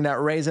up winning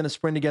that race in a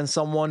sprint against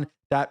someone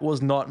that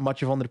was not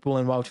Mathieu van der Poel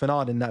and Wout van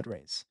Aert in that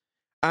race.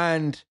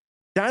 And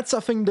that's, I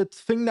think, the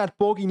thing that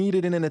Poggi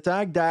needed in an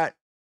attack that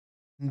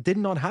did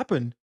not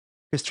happen.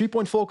 Because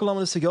 3.4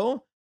 kilometers to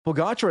go,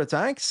 Pogacar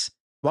attacks,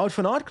 Wout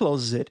van Aert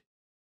closes it.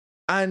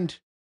 And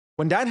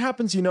when that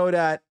happens, you know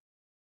that,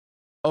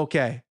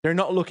 okay, they're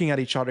not looking at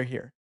each other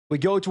here. We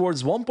go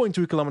towards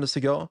 1.2 kilometers to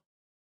go.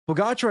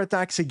 Pogacar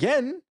attacks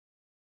again,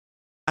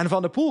 and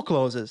Van der Poel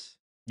closes.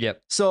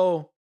 Yep.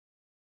 So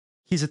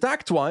he's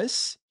attacked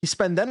twice. He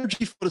spent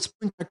energy for the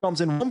sprint that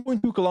comes in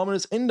 1.2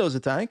 kilometers in those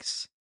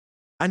attacks.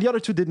 And the other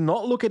two did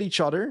not look at each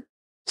other.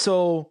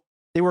 So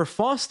they were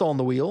fast on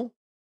the wheel.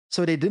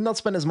 So they did not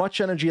spend as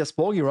much energy as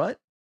Poggi, right?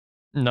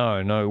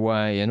 No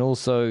way. And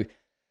also,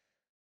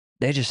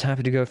 they're just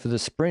happy to go for the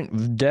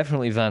sprint.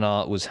 Definitely Van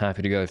Aert was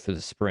happy to go for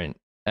the sprint.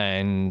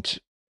 And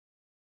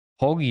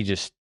Poggi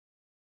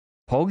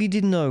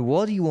didn't know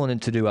what he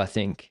wanted to do, I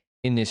think,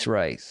 in this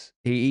race.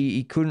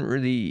 He couldn't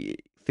really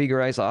figure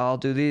out, like, I'll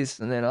do this,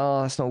 and then,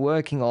 it's not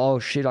working. Oh,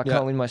 shit, I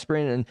can't win my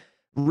sprint. And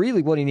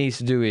really what he needs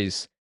to do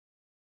is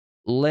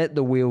let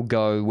the wheel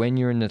go when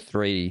you're in the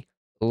 3.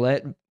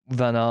 Let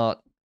Van Aert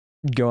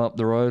go up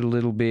the road a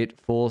little bit,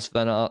 force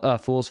Van der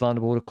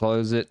Poel to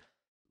close it,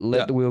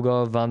 let the wheel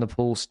go of Van der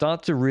Poel,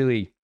 start to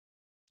really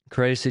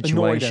create a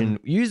situation,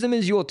 use them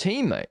as your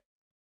teammate.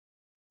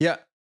 Yeah,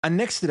 and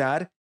next to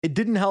that, it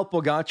didn't help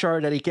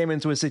Pogacar that he came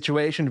into a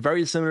situation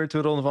very similar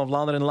to Ronde van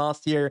Vlaanderen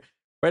last year,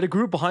 where the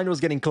group behind was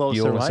getting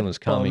closer, Jorgensen was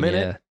coming, from a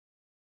minute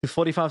to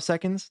 45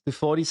 seconds, to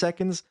 40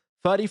 seconds,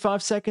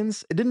 35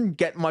 seconds. It didn't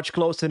get much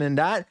closer than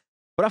that,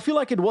 but I feel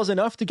like it was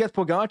enough to get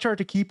Pogacar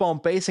to keep on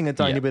pacing a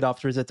tiny bit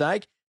after his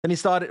attack. Then he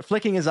started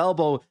flicking his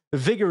elbow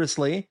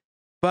vigorously.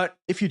 But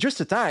if you just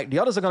attack, the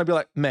others are going to be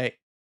like, mate,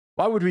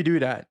 why would we do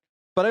that?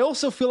 But I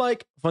also feel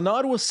like Van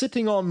Aert was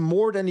sitting on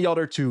more than the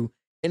other two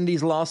in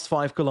these last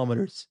 5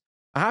 kilometers.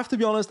 I have to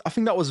be honest, I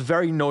think that was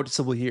very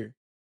noticeable here.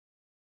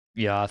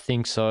 Yeah, I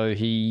think so.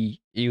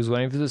 He was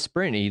waiting for the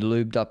sprint. He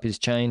lubed up his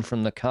chain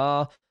from the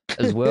car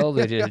as well.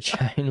 They did a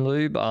chain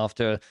lube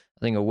after, I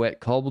think, a wet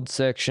cobbled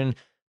section.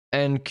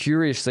 And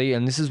curiously,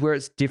 and this is where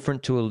it's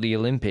different to the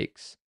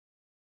Olympics,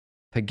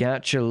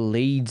 Pogacar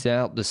leads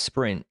out the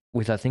sprint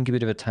with, I think, a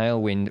bit of a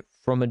tailwind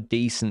from a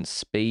decent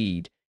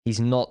speed.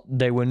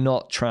 They were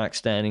not track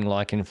standing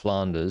like in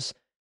Flanders.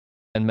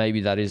 And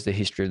maybe that is the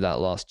history of that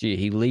last year.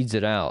 He leads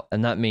it out,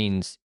 and that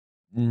means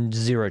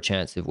 0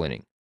 chance of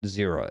winning.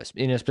 0.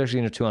 Especially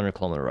in a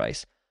 200-kilometer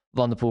race.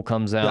 Van der Poel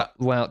comes out,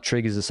 Wout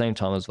triggers the same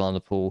time as Van der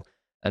Poel,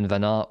 and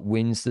Van Aert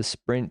wins the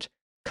sprint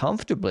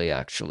comfortably,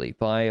 actually,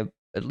 by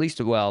at least,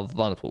 Van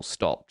der Poel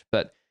stopped,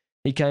 but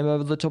he came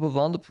over the top of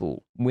Van der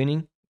Poel,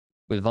 winning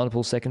with Van der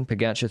Poel second,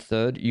 Pogacar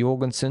third,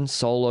 Jorgensen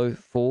solo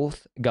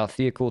fourth,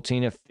 Garcia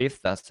Cortina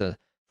fifth. That's the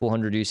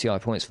 400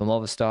 UCI points for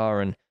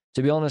Movistar. And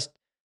to be honest,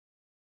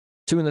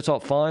 2 in the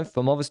top 5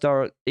 for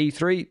Movistar at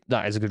E3,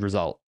 that is a good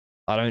result.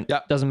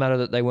 Doesn't matter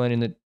that they weren't in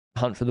the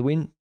hunt for the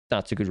win.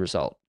 That's a good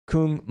result.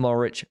 Kung,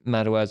 Moric,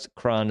 Madouas,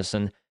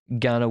 Kranderson,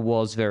 Gunnar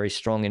was very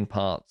strong in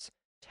parts,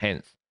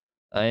 10th.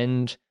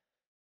 And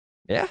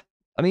yeah,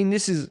 I mean,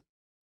 this is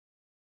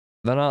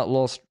Van Aert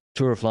lost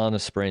Tour of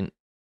Flanders sprint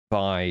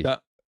by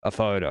a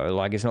photo.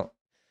 Like, it's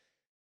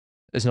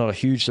not a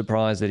huge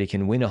surprise that he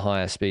can win a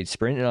higher speed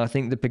sprint. And I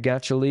think the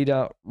Pogacar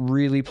leader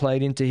really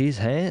played into his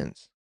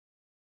hands.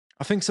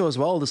 I think so as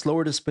well. The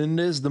slower the sprint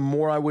is, the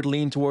more I would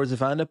lean towards the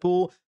Van der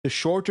Poel. The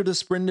shorter the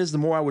sprint is, the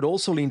more I would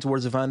also lean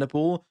towards the Van der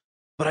Poel.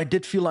 But I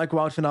did feel like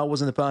Wout van Aert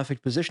was in the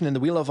perfect position in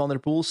the wheel of Van der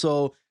Poel.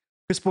 So,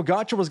 because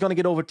Pogacar was going to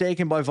get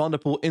overtaken by Van der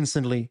Poel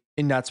instantly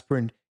in that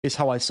sprint, is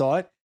how I saw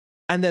it.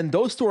 And then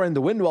those two are in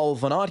the wind while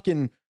Van Aert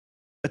can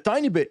a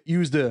tiny bit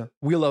use the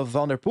wheel of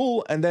Van der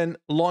Poel and then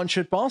launch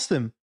it past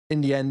him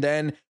in the end.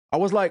 And I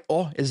was like,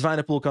 oh, is Van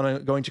der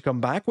Poel going to come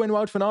back when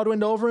Wout van Aert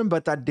went over him?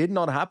 But that did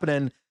not happen.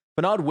 And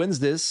Van Aert wins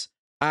this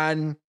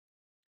and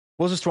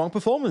was a strong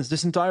performance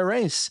this entire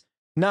race.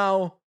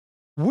 Now,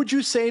 would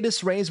you say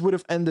this race would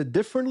have ended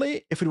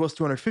differently if it was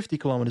 250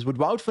 kilometers? Would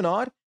Wout van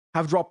Aert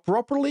have dropped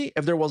properly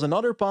if there was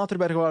another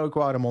Paterberg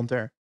Quaremont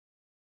there?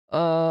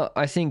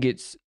 I think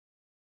it's,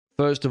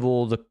 first of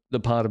all, the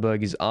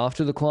Paterberg is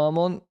after the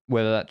Quaremont,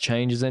 whether that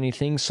changes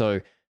anything. So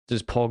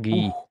does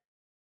Poggy... Ooh.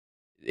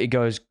 It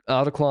goes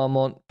out of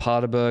Quaremont,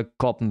 Paterberg,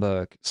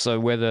 Koppenberg. So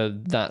whether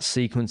that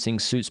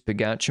sequencing suits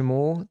Pogačar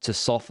more to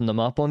soften them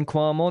up on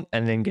Quaremont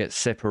and then get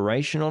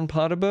separation on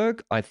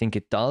Paterberg, I think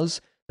it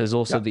does. There's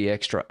also the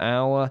extra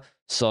hour.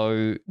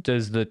 So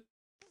does the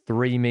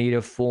 3 meter,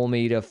 4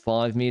 meter,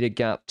 5 meter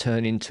gap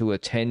turn into a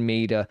 10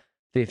 meter,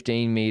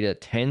 15 meter,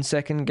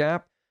 10-second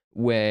gap?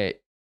 Where,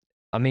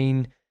 I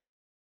mean,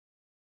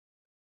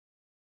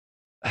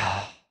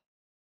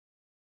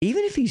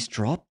 even if he's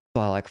dropped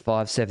by like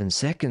 5-7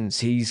 seconds,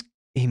 he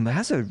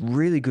has a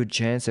really good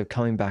chance of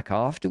coming back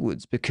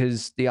afterwards,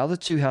 because the other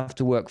two have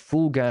to work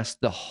full gas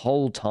the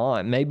whole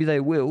time. Maybe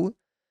they will,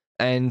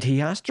 and he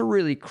has to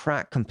really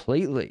crack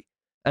completely.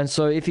 And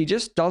so if he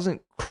just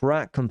doesn't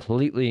crack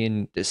completely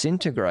and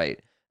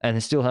disintegrate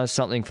and still has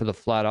something for the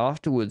flat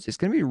afterwards, it's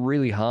going to be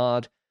really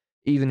hard,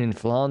 even in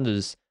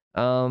Flanders.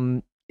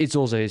 It's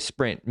also his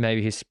sprint.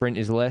 Maybe his sprint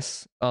is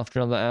less after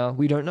another hour.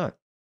 We don't know.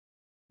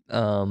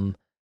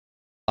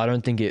 I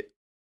don't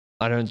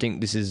think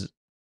this is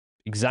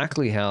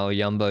exactly how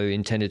Jumbo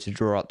intended to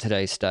draw up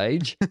today's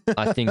stage.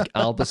 I think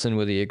Alpecin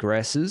were the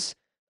aggressors,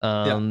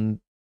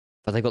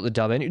 but they got the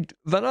dub. And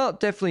Van Aert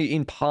definitely,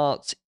 in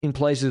parts, in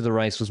places of the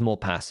race, was more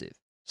passive.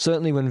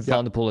 Certainly when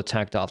Van der Poel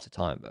attacked after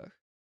Tijnberg.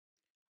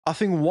 I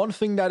think one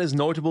thing that is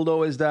notable,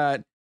 though, is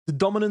that the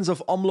dominance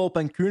of Omloop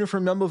and Kuurne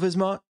from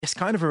Jumbo-Visma is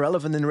kind of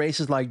irrelevant in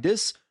races like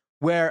this,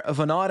 where a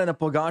Van Aert and a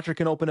Pogačar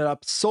can open it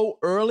up so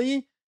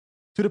early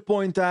to the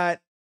point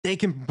that they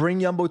can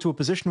bring Jumbo to a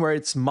position where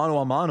it's mano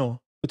a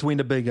mano between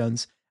the big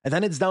guns. And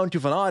then it's down to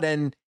Van Aert,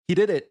 and he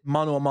did it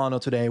mano a mano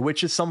today,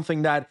 which is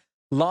something that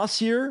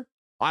last year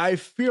I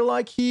feel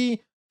like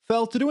he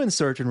failed to do in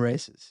certain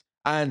races,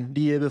 and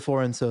the year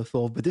before and so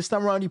forth. But this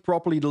time around, he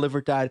properly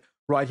delivered that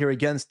right here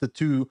against the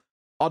two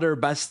other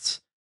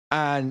bests.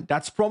 And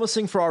that's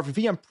promising for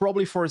RVV and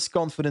probably for his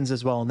confidence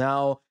as well.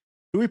 Now,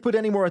 do we put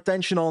any more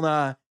attention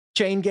on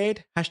chain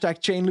gate?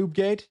 Hashtag chain loop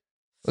gate?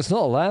 It's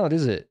not allowed,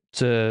 is it,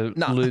 to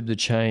lube the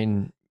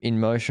chain in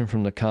motion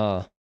from the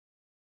car?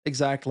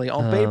 Exactly.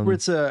 On paper,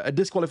 it's a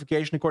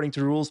disqualification according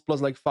to rules,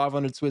 plus like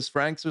 500 Swiss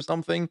francs or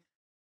something.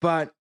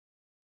 But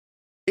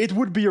it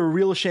would be a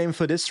real shame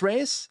for this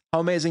race,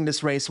 how amazing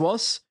this race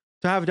was,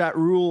 to have that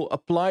rule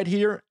applied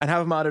here and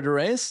have him out of the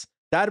race.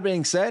 That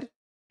being said,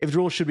 if the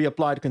rule should be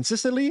applied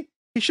consistently,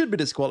 he should be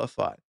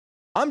disqualified.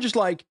 I'm just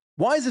like,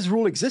 why is this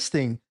rule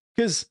existing?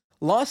 Because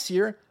last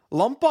year,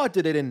 Lampard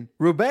did it in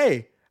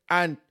Roubaix,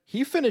 and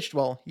he finished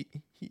well.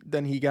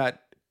 Then he got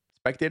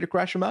spectator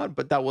crash him out,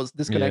 but that was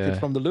disconnected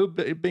from the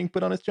loop being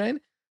put on his chain.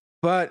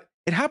 But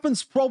it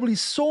happens probably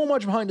so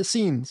much behind the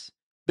scenes,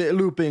 the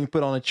loop being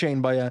put on a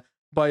chain by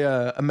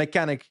a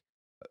mechanic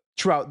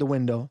throughout the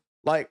window.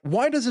 Like,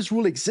 why does this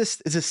rule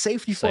exist? Is it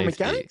safety for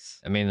mechanics?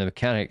 I mean, the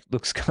mechanic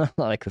looks kind of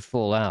like a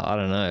fall out. I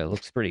don't know. It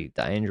looks pretty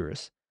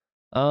dangerous.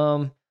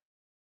 Well,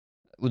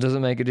 does it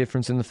make a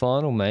difference in the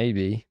final?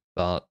 Maybe,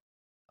 but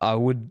I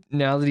would,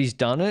 now that he's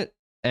done it,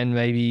 and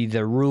maybe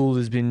the rule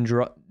has been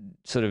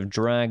sort of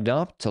dragged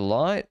up to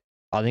light,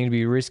 I think it'd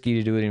be risky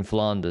to do it in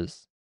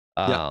Flanders.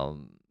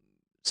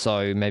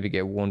 So maybe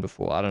get warned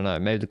before. I don't know.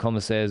 Maybe the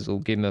commissaires will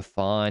give him a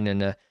fine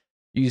and a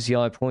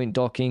UCI point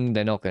docking.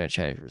 They're not going to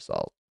change the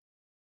result.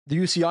 The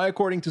UCI,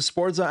 according to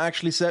Sporza,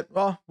 actually said,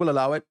 oh, we'll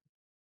allow it.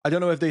 I don't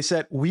know if they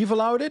said we've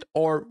allowed it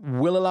or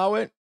will allow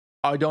it.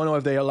 I don't know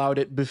if they allowed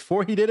it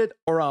before he did it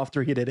or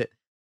after he did it.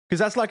 Because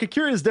that's like a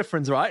curious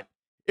difference, right?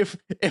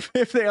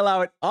 If they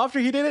allow it after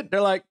he did it,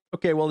 they're like,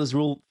 okay, well, this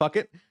rule, fuck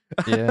it.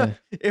 Yeah.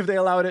 If they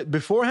allowed it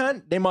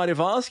beforehand, they might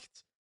have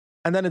asked,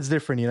 and then it's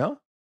different, you know?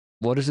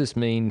 What does this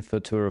mean for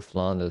Tour of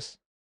Flanders?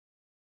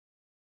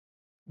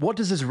 What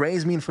does this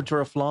race mean for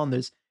Tour of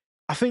Flanders?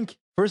 I think,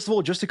 first of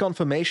all, just a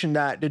confirmation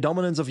that the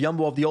dominance of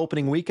Jumbo of the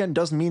opening weekend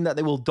doesn't mean that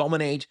they will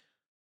dominate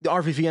the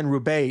RVV and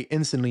Roubaix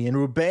instantly. In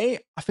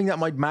Roubaix, I think that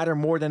might matter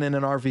more than in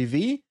an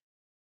RVV.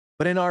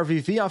 But in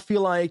RVV, I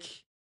feel like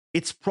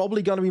it's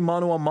probably going to be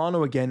mano a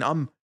mano again.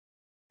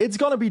 It's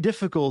going to be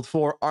difficult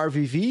for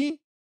RVV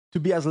to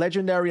be as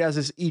legendary as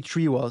his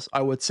E3 was,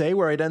 I would say,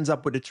 where it ends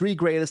up with the three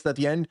greatest at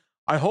the end.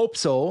 I hope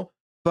so,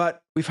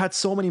 but we've had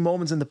so many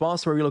moments in the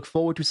past where we look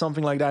forward to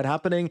something like that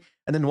happening,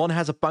 and then one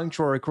has a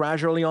puncture or a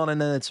crash early on,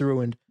 and then it's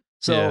ruined.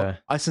 So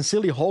I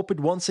sincerely hope it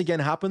once again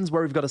happens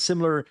where we've got a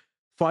similar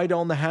fight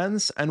on the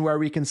hands and where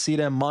we can see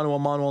them mano a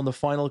mano on the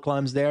final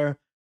climbs there.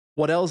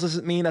 What else does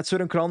it mean that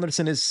Søren Kragh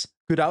Andersen is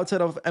good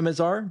outside of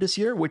MSR this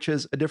year, which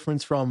is a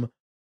difference from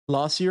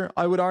last year,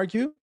 I would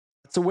argue.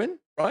 It's a win,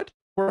 right,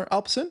 for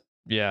Alpecin?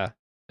 Yeah,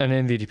 and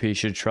MVDP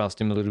should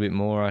trust him a little bit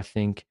more, I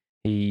think.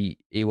 He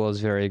was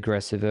very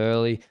aggressive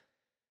early.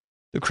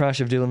 The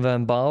crash of Dylan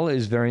van Baarle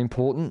is very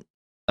important.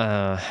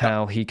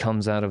 How he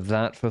comes out of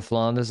that for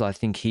Flanders, I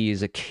think he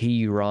is a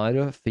key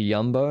rider for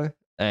Jumbo,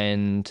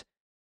 and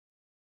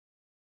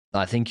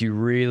I think you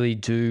really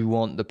do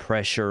want the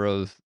pressure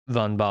of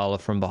Van Baarle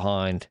from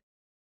behind.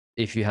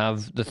 If you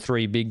have the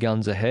three big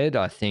guns ahead,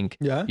 I think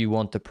you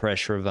want the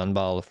pressure of Van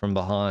Baarle from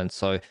behind.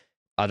 So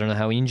I don't know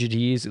how injured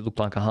he is. It looked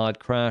like a hard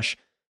crash.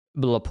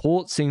 But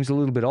Laporte seems a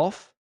little bit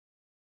off.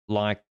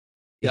 Like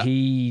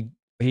he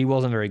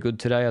wasn't very good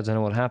today. I don't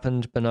know what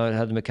happened. Benoit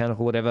had the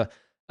mechanical, whatever.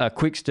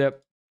 Quick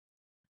Step,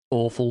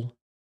 awful.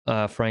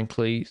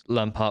 Frankly,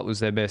 Lampard was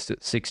their best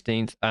at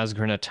 16th.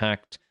 Asgreen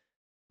attacked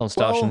on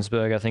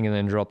Starshensberg, I think, and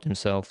then dropped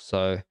himself.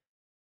 So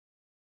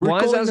why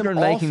is Asgreen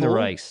making the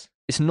race?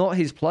 It's not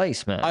his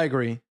place, man. I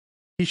agree.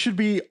 He should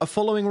be a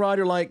following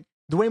rider like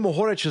the way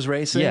Mohoric is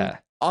racing. Yeah.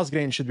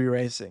 Asgreen should be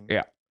racing.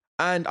 Yeah.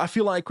 And I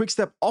feel like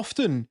Quickstep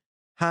often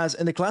has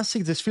in the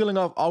classics this feeling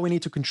of, we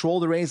need to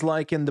control the race,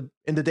 like in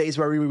the days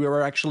where we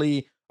were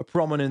actually a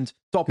prominent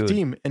top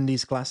team in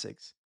these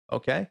classics.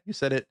 Okay, you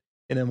said it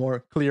in a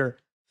more clear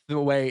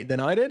way than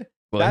I did.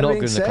 Well, they're not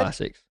good in the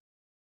classics.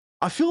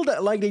 I feel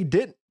that like they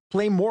did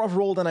play more of a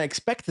role than I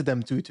expected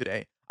them to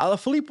today.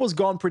 Alaphilippe was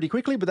gone pretty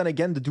quickly, but then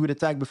again, the dude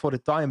attacked before the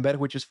time bet,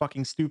 which is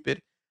fucking stupid.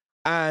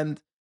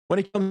 And when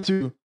it comes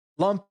to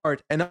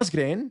Lampard and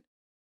Asgreen,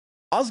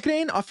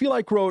 I feel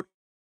like rode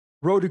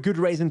a good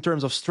race in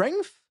terms of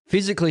strength.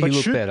 Physically, he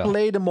looked better. But should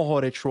play the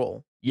Mohoric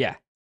role. Yeah.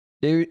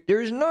 There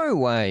is no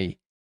way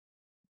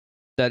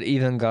that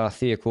even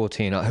Garcia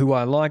Cortina, who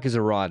I like as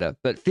a rider,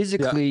 but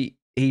physically,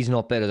 he's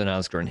not better than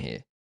Asgreen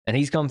here. And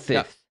he's come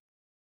fifth.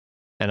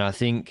 And I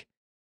think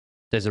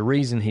there's a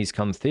reason he's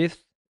come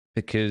fifth,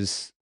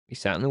 because he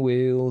sat in the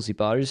wheels, he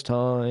bided his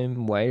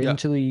time, waited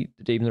until he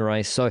deepened the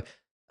race. So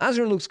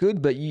Asgreen looks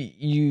good, but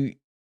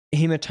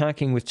him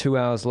attacking with 2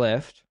 hours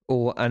left,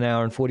 or an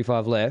hour and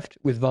 45 left,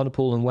 with Van der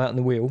Poel and Wout in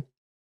the wheel,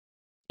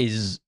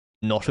 is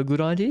not a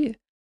good idea,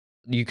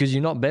 because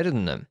you're not better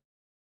than them.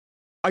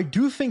 I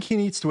do think he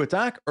needs to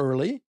attack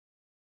early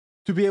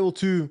to be able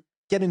to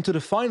get into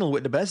the final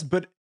with the best,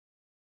 but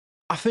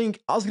I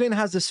think Asgreen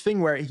has this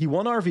thing where he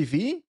won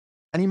RVV,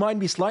 and he might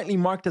be slightly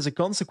marked as a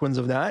consequence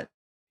of that.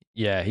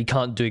 Yeah, he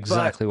can't do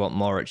exactly what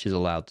Mohoric is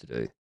allowed to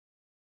do.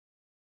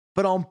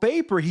 But on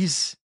paper,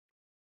 he's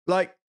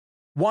like,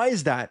 why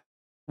is that?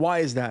 Why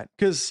is that?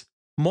 Because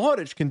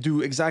Mohoric can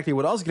do exactly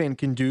what Asgreen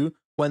can do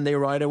when they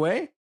ride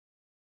away.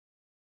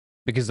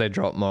 Because they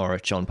dropped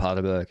Mohoric on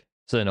Paterberg,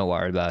 so they're not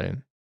worried about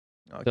him.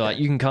 Okay. They're like,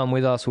 you can come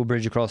with us, we'll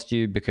bridge across to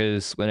you,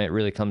 because when it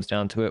really comes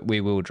down to it,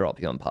 we will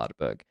drop you on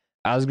Paterberg.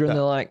 Asgreen,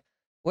 they're like,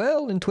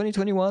 well, in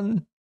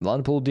 2021, Van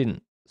der Poel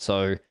didn't.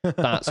 So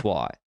that's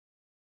why.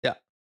 Yeah,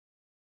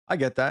 I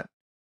get that.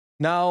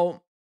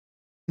 Now,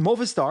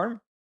 Movistar,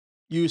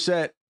 you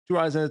said 2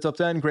 hours in the top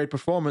 10, great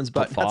performance,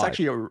 but that's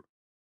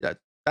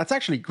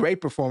actually great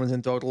performance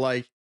in total.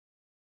 Like,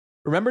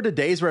 remember the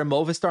days where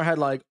Movistar had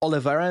like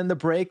Oliveira in the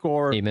break,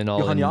 or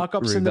Johan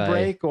Jacobs in the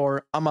break,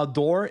 or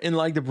Amador in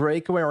like the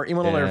breakaway, or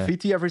Imanol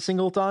Erviti every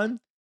single time?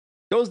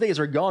 Those days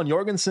are gone.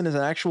 Jorgensen is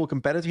an actual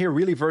competitor here,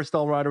 really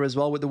versatile rider as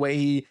well, with the way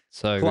he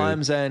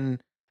climbs and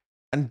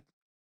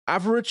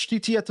average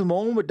TT at the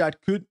moment, but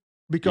that could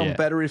become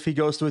better if he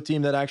goes to a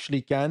team that actually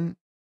can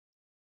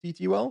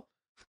TT well.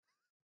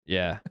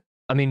 Yeah.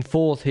 I mean,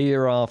 fourth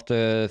here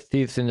after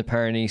fifth in the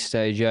Pyrenees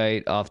Stage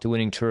 8 after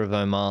winning Tour of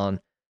Oman.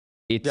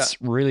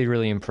 It's really,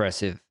 really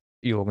impressive,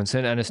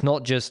 Jorgensen. And it's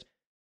not just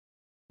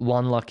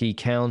one lucky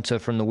counter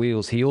from the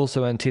wheels. He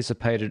also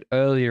anticipated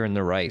earlier in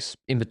the race,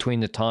 in between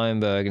the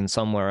Tyenberg and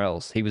somewhere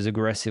else. He was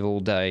aggressive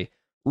all day.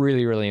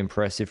 Really, really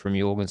impressive from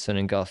Jorgensen,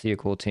 and Garcia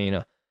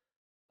Cortina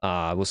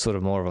was sort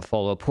of more of a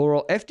follower.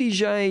 Poor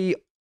FDJ,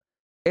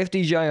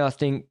 I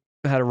think,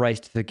 had a race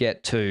to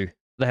forget too.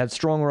 They had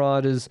strong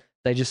riders.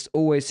 They just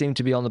always seemed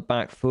to be on the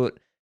back foot.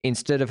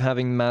 Instead of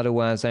having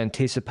Madouas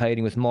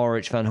anticipating with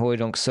Mohoric, Van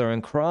Hooydonk,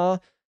 Søren Kragh,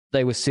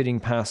 they were sitting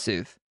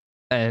passive.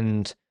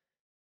 And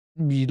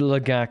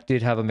Lagac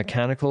did have a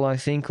mechanical, I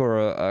think, or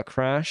a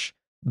crash,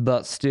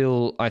 but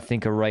still, I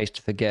think a race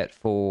to forget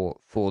for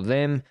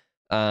them.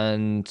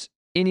 And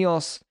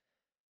Ineos,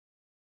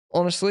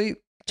 honestly,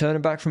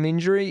 turning back from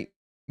injury,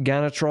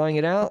 Ganna trying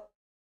it out,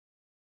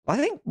 I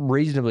think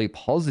reasonably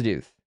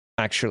positive,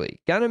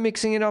 actually. Ganna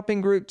mixing it up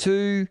in Group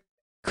 2,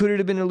 could it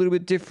have been a little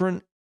bit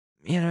different?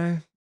 You know,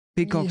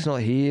 Pidcock's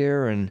not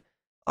here, and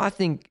I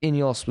think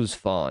Ineos was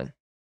fine.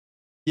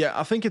 Yeah,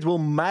 I think it will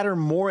matter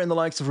more in the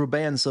likes of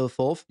Roubaix and so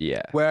forth.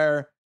 Yeah.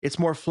 Where it's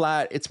more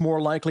flat, it's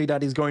more likely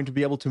that he's going to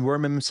be able to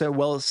worm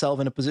himself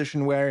in a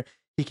position where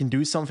he can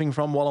do something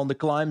from, while on the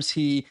climbs,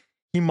 he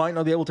might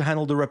not be able to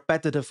handle the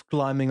repetitive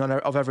climbing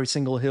of every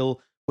single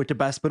hill with the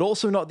best, but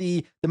also not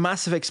the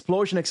massive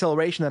explosion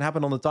acceleration that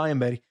happened on the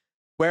Tyenberg,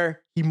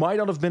 where he might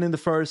not have been in the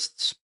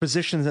first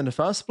positions in the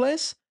first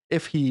place.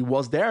 If he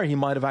was there, he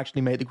might have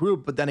actually made the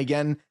group, but then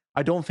again,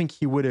 I don't think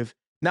he would have.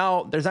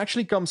 Now, there's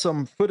actually come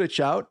some footage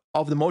out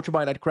of the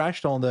motorbike that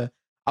crashed on the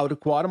Oude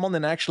Quademont,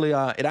 and actually,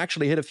 it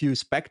actually hit a few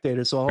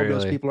spectators, so I hope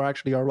those people are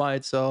actually all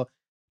right. So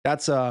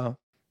that's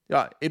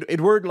Yeah, it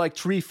were like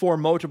 3-4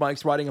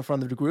 motorbikes riding in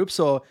front of the group.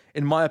 So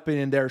in my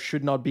opinion, there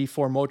should not be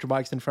 4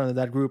 motorbikes in front of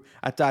that group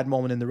at that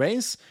moment in the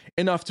race.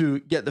 Enough to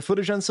get the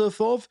footage and so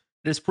forth.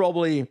 There's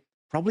probably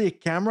a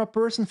camera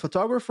person,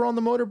 photographer on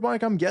the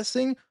motorbike, I'm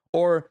guessing.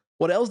 Or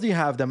what else do you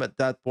have them at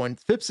that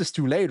point? Vips is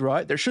too late,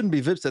 right? There shouldn't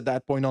be Vips at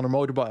that point on a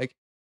motorbike.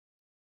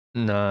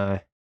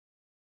 No.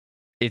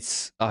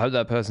 I hope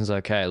that person's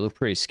okay. It looked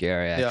pretty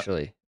scary,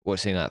 actually,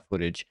 watching that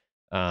footage.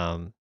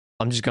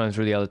 I'm just going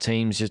through the other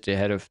teams just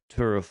ahead of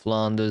Tour of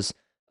Flanders.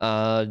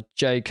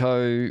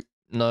 Jayco,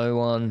 no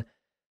one.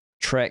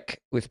 Trek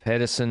with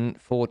Pedersen,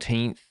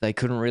 14th. They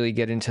couldn't really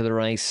get into the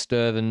race.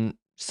 Sturven,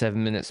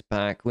 7 minutes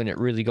back. When it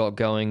really got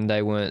going,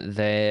 they weren't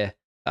there.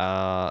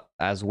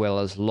 As well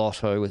as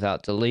Lotto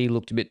without DeLee,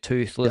 looked a bit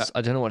toothless. Yeah.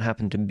 I don't know what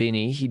happened to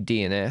Binny. He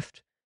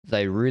DNF'd.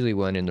 They really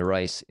weren't in the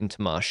race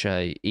into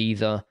Marche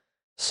either.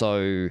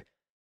 So,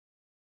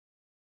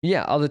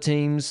 yeah, other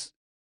teams,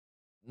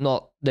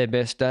 not their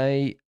best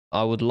day.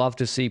 I would love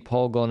to see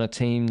Pog on a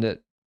team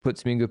that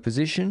puts me in good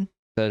position,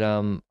 but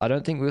I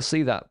don't think we'll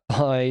see that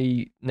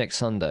by next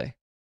Sunday.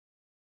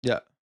 Yeah.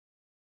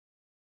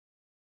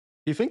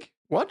 You think?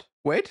 What?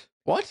 Wait,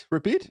 what?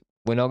 Repeat?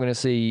 We're not going to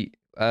see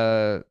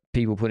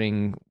people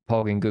putting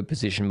Pog in good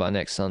position by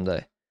next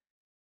Sunday.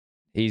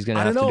 He's going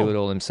to have to do it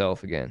all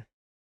himself again.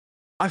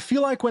 I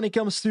feel like when it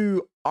comes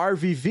to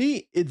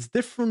RVV, it's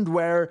different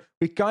where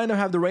we kind of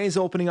have the race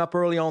opening up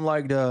early on,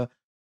 like I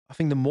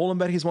think the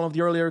Molenberg is one of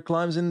the earlier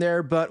climbs in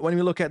there. But when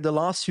we look at the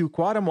last few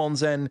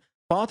Quadramons and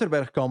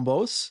Paterberg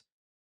combos,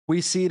 we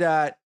see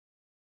that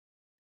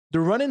the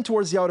run-in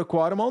towards the outer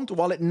Quadramont,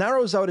 while it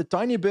narrows out a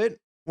tiny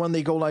bit, when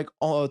they go like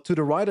to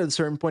the right at a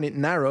certain point, it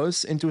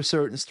narrows into a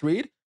certain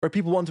street where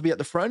people want to be at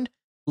the front.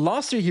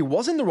 Last year, he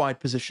was in the right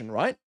position,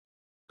 right?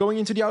 Going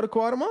into the outer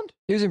Quadramont?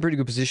 He was in pretty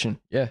good position.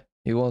 Yeah,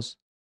 he was.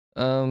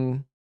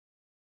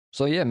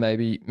 So yeah,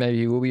 maybe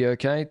he will be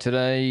okay.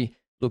 Today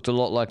looked a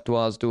lot like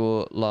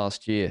Dwars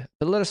last year.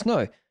 But let us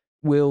know.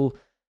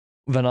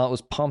 Van Aert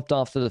was pumped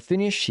after the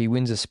finish. He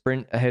wins a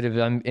sprint ahead of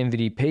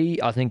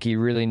MVDP. I think he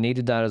really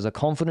needed that as a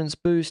confidence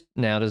boost.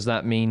 Now, does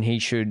that mean he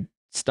should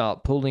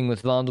start pulling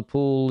with Van der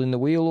Poel in the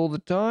wheel all the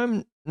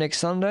time next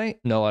Sunday?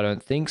 No, I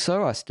don't think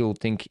so. I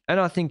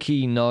think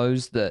he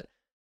knows that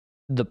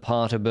the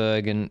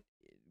Paterberg and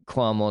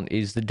Claremont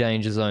is the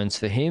danger zones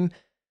for him.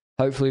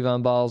 Hopefully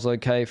Van Baal's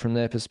okay from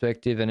their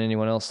perspective and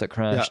anyone else that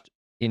crashed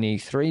in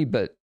E3,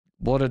 but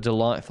what a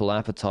delightful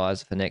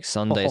appetizer for next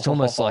Sunday. It's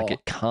almost like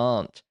it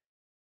can't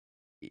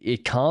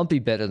be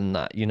better than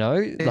that, you know?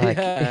 Like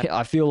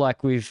I feel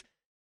like you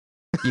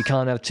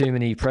can't have too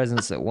many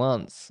presents at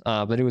once,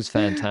 but it was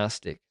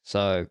fantastic.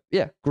 So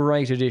yeah,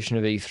 great edition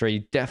of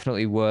E3.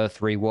 Definitely worth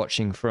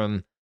rewatching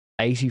from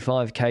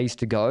 85Ks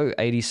to go,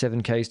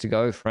 87Ks to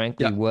go,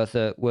 frankly,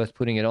 worth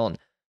putting it on.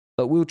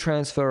 But we'll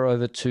transfer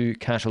over to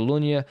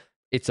Catalunya.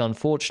 It's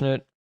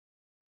unfortunate.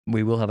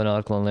 We will have an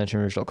article on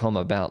lanternrouge.com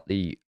about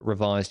the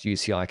revised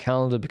UCI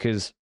calendar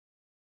because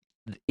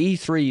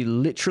E3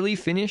 literally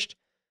finished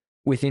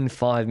within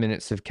 5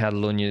 minutes of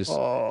Catalunya's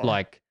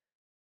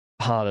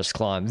hardest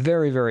climb.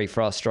 Very, very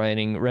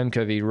frustrating.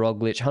 Remco v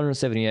Roglic,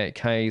 178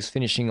 Ks,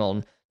 finishing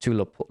on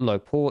to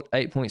Laporte,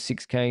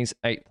 8.6 Ks,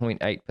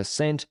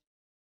 8.8%.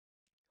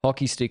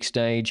 Hockey stick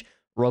stage,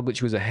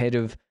 Roglic was ahead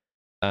of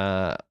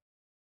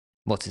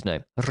what's his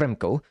name?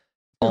 Remco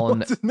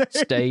on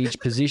stage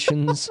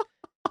positions.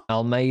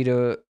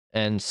 Almeida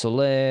and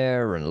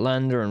Soler and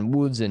Lander and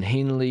Woods and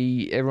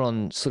Hindley,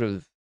 everyone sort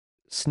of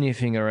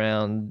sniffing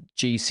around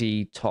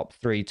GC top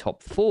 3,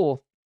 top 4.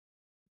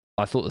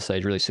 I thought the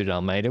stage really suited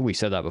Almeida. We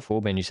said that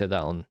before. Benji said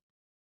that on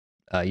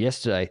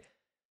yesterday.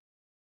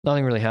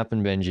 Nothing really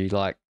happened, Benji.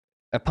 Like,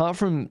 apart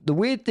from the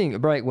weird thing, a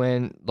break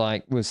went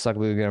like with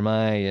Sakabou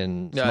Gourmet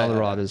and some other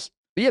riders.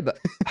 But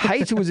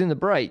Hayter was in the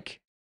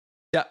break.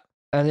 Yeah.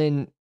 And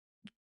then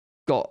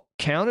got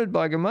countered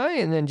by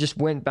Gourmet and then just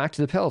went back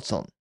to the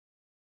peloton.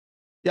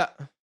 Yeah.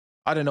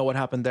 I don't know what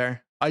happened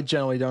there. I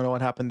generally don't know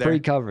what happened there.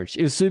 Pre-coverage.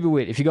 It was super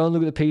weird. If you go and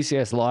look at the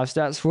PCS live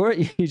stats for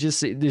it, you just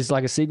see there's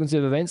like a sequence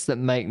of events that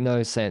make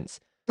no sense.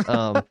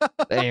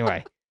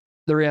 Anyway,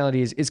 the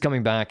reality is it's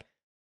coming back.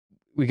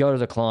 We go to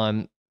the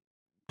climb.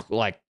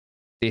 Like,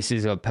 this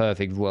is a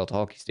perfect World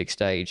Hockey Stick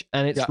stage.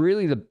 And it's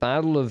really the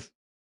battle of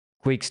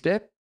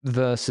Quickstep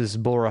versus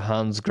Bora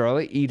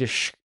Hansgrohe. Ida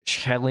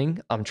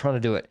Schelling. I'm trying to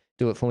do it.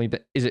 Do it for me.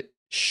 But is it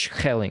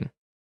Schelling?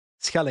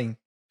 Schelling.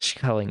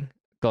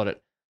 Got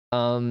it.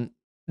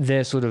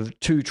 They're sort of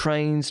two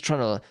trains trying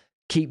to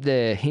keep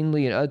their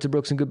Hindley and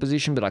Oeterbrooks in good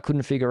position, but I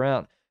couldn't figure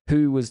out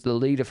who was the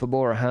leader for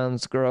Bora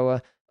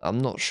Hansgrohe. I'm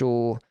not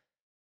sure.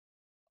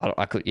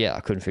 I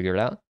couldn't figure it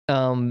out.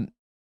 And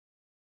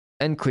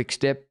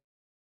Quickstep,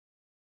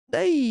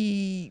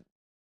 they're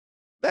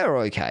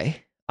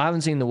okay. I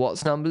haven't seen the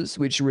Watts numbers,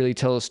 which really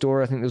tell a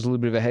story. I think there's a little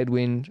bit of a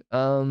headwind.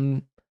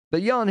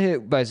 But Jan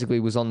Hirt basically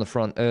was on the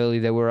front early.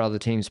 There were other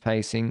teams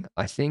pacing,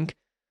 I think,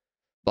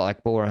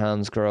 like Bora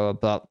Hansgrohe.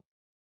 But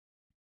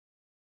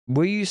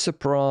were you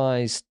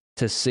surprised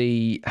to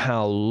see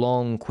how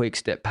long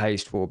Quickstep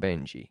paced for,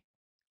 Benji?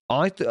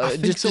 I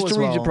think just so to as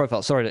read well. your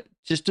profile. Sorry,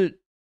 just to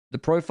the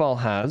profile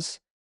has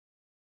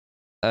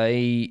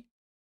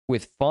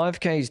with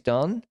 5Ks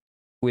done,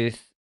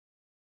 with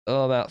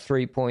about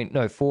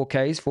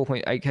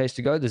 4Ks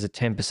to go, there's a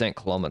 10%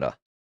 kilometer,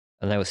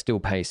 and they were still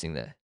pacing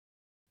there.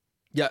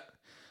 Yeah.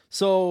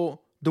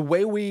 So the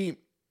way we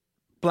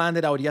planned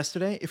it out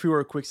yesterday, if we were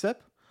a quick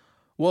step,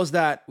 was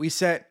that we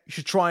said you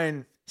should try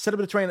and set up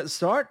the train at the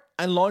start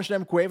and launch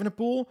Remco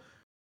Evenepoel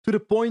to the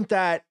point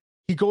that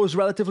he goes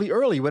relatively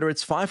early, whether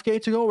it's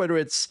 5K to go, whether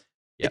it's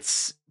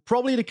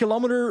probably the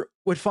kilometer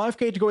with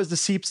 5K to go is the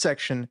steep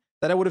section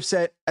that I would have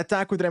said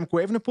attack with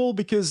Remco Evenepoel,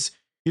 because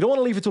you don't want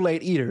to leave it too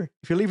late either.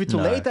 If you leave it too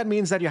late, that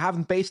means that you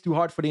haven't paced too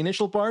hard for the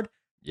initial part,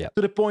 to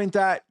the point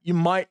that you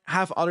might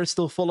have others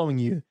still following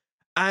you.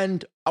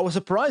 And I was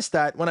surprised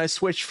that when I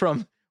switched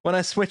from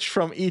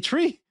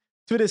E3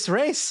 to this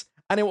race,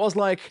 and it was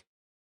like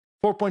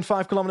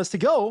 4.5 kilometers to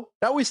go,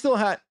 that we still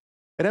had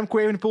Remco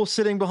Evenepoel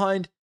sitting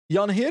behind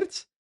Jan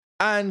Hirt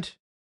and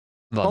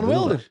Van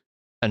Wilder.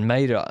 And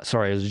Mader,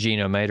 it was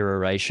Gino Mader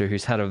Erasure,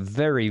 who's had a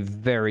very,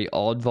 very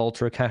odd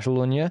Volta at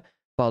Catalunya,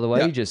 by the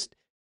way. Just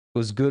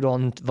was good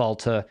on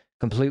Volta,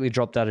 completely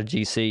dropped out of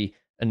GC,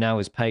 and now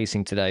is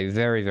pacing today.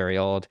 Very, very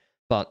odd,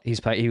 but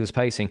he was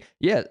pacing.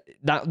 Yeah,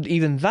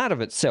 that of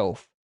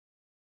itself,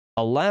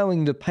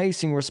 allowing the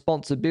pacing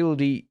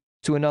responsibility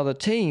to another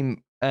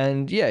team,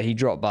 and he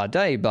dropped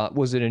Bardet, but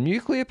was it a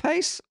nuclear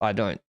pace? I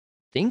don't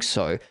think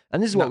so.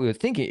 And this is what we were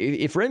thinking.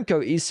 If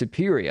Remco is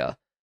superior,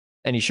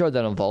 and he showed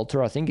that on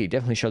Volta, I think he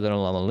definitely showed that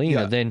on La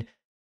Molina, then,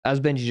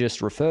 as Benji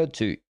just referred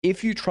to,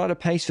 if you try to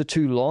pace for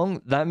too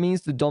long, that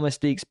means the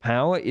Domestique's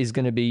power is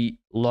going to be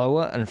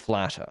lower and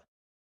flatter.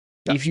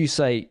 If you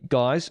say,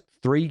 guys,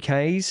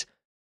 3Ks,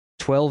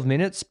 12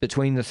 minutes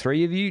between the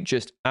three of you,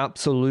 just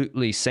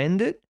absolutely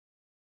send it,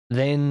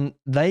 then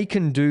they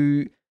can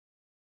do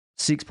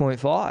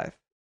 6.5,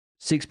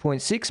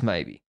 6.6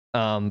 maybe.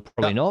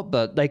 Probably not,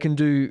 but they can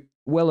do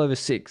well over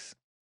 6,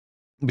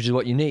 which is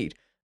what you need.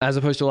 As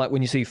opposed to like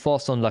when you see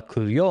Foss on La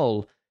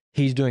Curiole,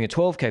 he's doing a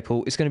 12K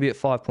pull, it's going to be at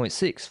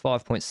 5.6,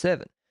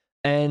 5.7.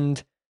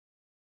 And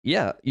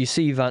you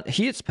see Van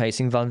Heert's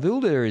pacing, Van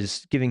Wilder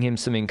is giving him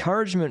some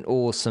encouragement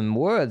or some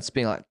words,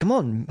 being like, come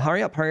on,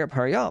 hurry up, hurry up,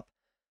 hurry up.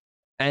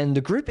 And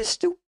the group is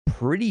still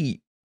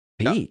pretty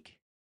big.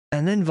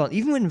 And then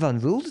even when Van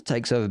Wilder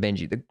takes over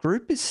Benji, the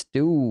group is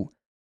still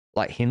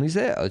like Hindley's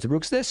there,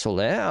 Otterbrook's there,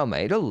 Soler,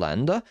 Almeida,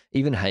 Landa,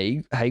 even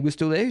Haig was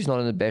still there, who's not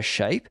in the best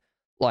shape.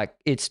 Like,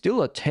 it's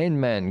still a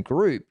 10-man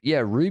group. Yeah,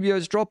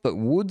 Rubio's dropped, but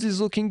Woods is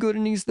looking good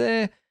and he's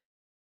there.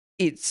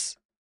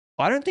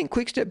 I don't think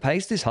Quickstep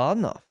paced this hard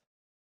enough.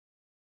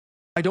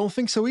 I don't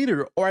think so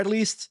either. Or at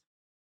least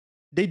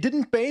they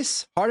didn't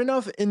pace hard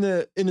enough in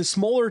a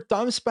smaller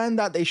time span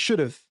that they should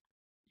have.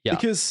 Yeah.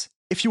 Because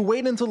if you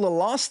wait until the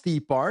last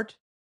steep part,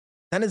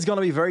 then it's going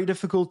to be very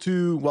difficult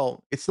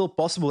it's still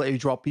possible that you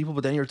drop people,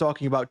 but then you're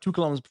talking about 2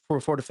 kilometers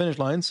before the finish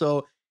line.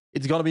 So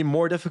it's going to be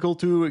more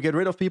difficult to get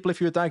rid of people if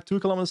you attack 2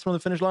 kilometers from the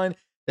finish line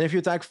than if you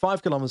attack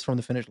 5 kilometers from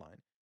the finish line.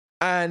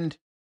 And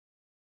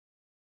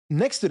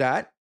next to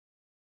that,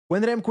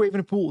 when Remco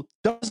Evenepoel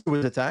does do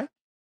his attack,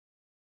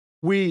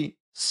 we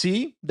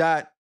see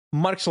that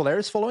Marc Soler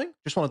is following.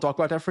 Just want to talk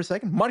about that for a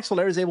second. Marc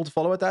Soler is able to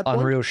follow at that point.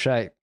 Unreal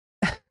shape.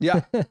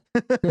 Yeah.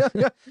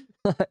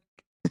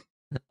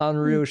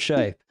 Unreal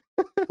shape.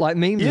 Like,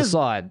 memes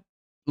aside,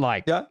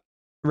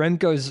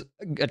 Remco's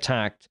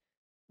attacked,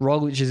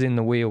 Roglic is in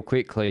the wheel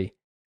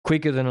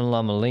quicker than a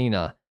La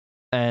Molina,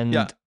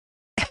 and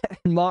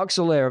Marc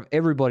Soler of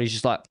everybody's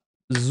just like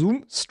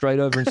zoom straight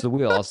over into the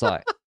wheel. I was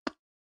like,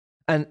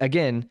 and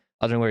again,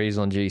 I don't know where he's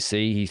on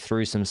GC. He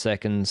threw some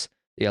seconds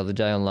the other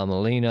day on La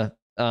Molina.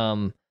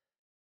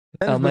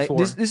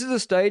 This is a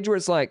stage where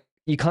it's like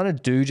you kind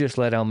of do just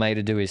let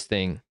Almeida do his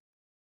thing.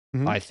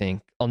 Mm-hmm. I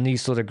think on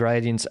these sort of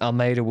gradients,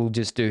 Almeida will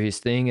just do his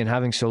thing, and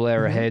having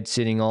Soler ahead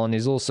sitting on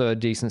is also a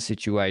decent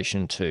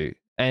situation too.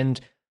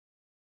 And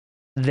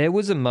there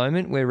was a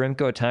moment where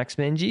Remco attacks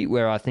Benji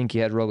where I think he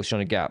had Roglic on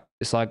a gap.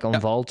 It's like on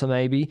Volta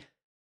maybe.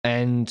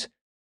 And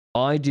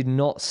I did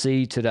not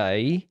see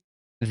today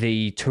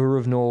the Tour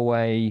of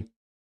Norway,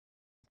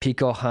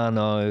 Pico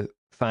Hano,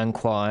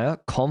 Fanquire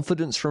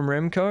confidence from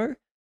Remco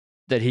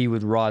that he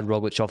would ride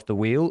Roglic off the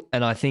wheel.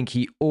 And I think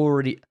he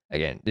already,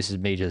 again, this is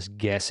me just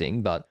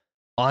guessing, but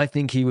I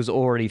think he was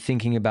already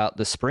thinking about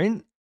the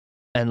sprint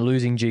and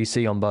losing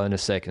GC on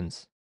bonus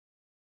seconds.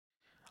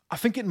 I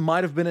think it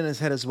might have been in his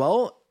head as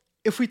well.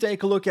 If we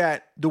take a look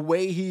at the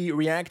way he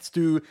reacts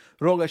to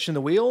Roglic in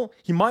the wheel,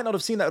 he might not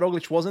have seen that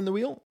Roglic was in the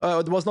wheel.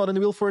 Was not in the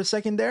wheel for a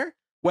second there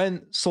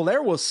when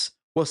Soler was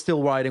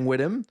still riding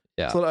with him.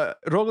 Yeah. So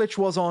Roglic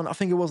was on, I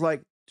think it was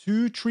like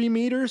 2-3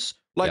 meters,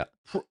 like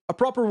a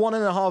proper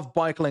 1.5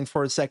 bike length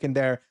for a second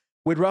there,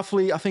 with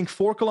roughly I think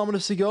 4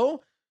 kilometers to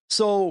go.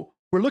 So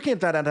we're looking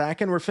at that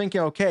attack and we're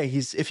thinking, okay,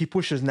 if he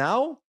pushes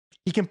now,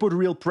 he can put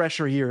real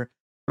pressure here.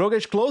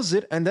 Roglic closes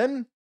it, and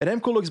then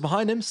Remco looks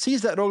behind him,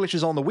 sees that Roglic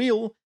is on the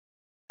wheel.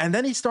 And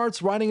then he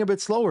starts riding a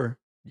bit slower.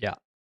 Yeah.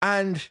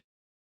 And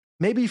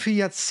maybe if he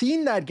had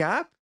seen that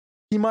gap,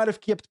 he might have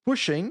kept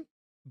pushing.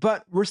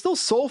 But we're still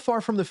so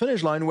far from the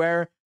finish line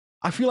where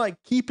I feel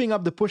like keeping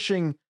up the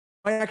pushing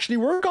might actually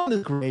work on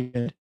this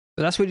gradient.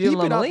 But that's what you did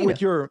Keep in it up Lamalina.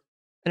 with your...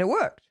 And it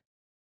worked.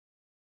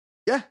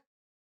 Yeah,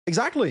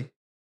 exactly.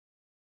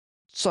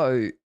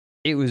 So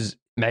it was,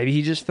 maybe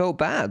he just felt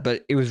bad,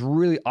 but it was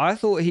really, I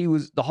thought he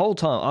was, the whole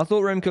time, I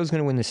thought Remco was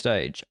going to win this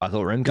stage. I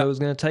thought Remco was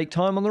going to take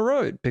time on the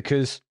road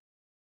because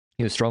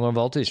he was strong on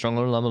Volta, he's strong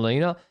on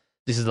Lamalina.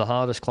 This is the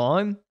hardest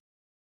climb.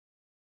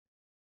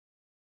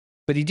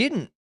 But he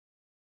didn't.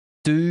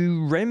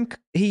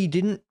 He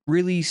didn't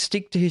really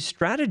stick to his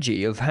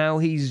strategy of how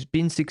he's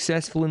been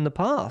successful in the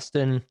past.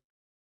 And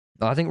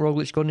I think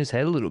Roglic got in his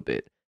head a little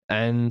bit.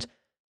 And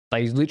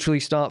they literally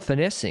start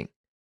finessing.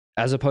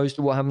 As opposed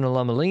to what happened to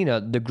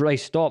Lamalina, the grey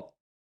stop,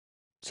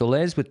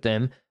 Soler's with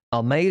them.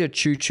 Almeida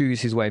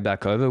choo-choos his way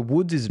back over.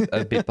 Woods is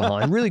a bit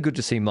behind. Really good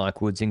to see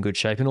Mike Woods in good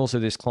shape. And also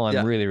this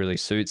climb really, really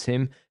suits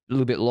him. A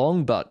little bit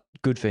long, but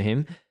good for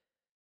him.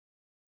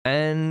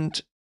 And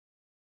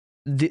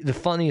the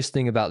funniest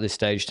thing about this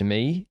stage to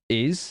me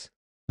is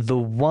the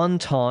one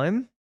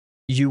time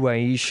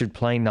UAE should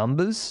play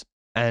numbers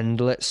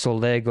and let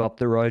Soler go up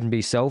the road and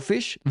be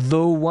selfish.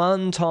 The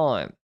one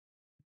time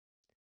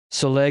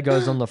Soler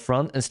goes on the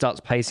front and starts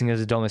pacing as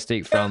a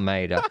domestique for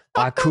Almeida.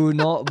 I could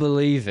not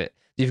believe it.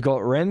 You've got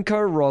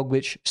Remco,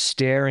 Roglic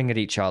staring at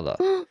each other.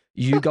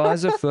 You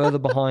guys are further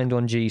behind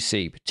on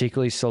GC,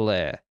 particularly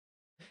Soler.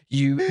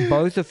 You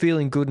both are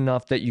feeling good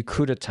enough that you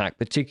could attack,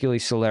 particularly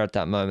Soler at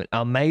that moment.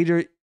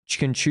 Almeida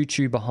can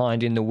choo-choo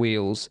behind in the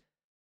wheels,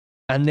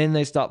 and then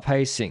they start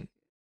pacing.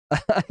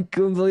 I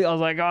couldn't believe. I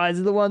was like, "Oh,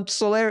 is the one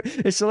Soler?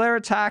 If Soler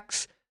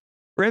attacks,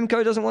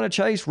 Remco doesn't want to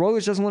chase.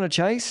 Roglic doesn't want to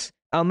chase.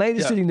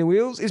 Almeida sitting in the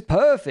wheels is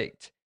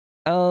perfect."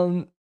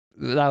 That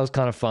was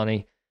kind of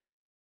funny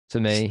to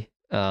me.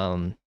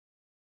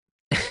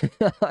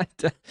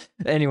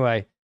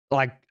 Anyway,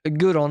 like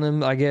good on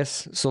him, I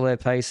guess. Soler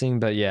pacing,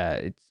 but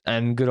yeah,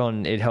 and good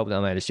on it helped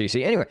Almeida's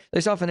GC. Anyway, they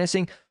start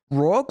finessing.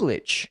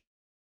 Roglic,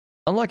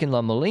 unlike in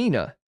La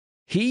Molina,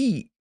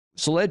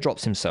 Soler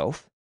drops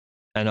himself,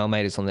 and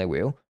Almeida's on their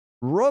wheel.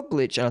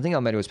 Roglic, and I think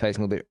Almeida was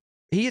pacing a little bit.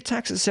 He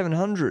attacks at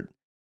 700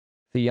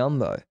 for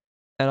Jumbo,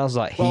 and I was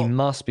like, he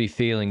must be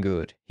feeling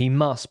good. He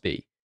must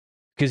be,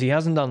 because he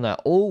hasn't done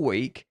that all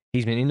week.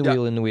 He's been in the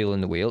wheel, in the wheel,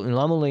 in the wheel. In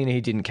La Molina, he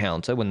didn't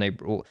counter when they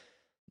brought.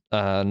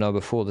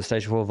 Before the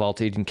stage before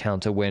Volta, he didn't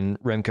counter when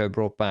Remco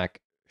brought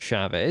back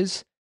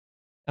Chavez.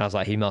 I was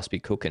like, he must be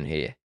cooking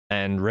here.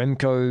 And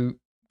Remco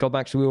got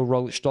back to the wheel.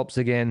 Roglic stops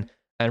again,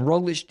 and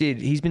Roglic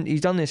did. He's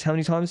done this how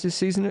many times this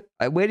season?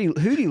 Who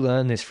did he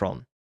learn this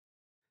from?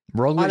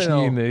 Roglic's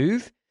new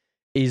move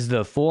is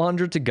the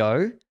 400 to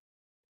go,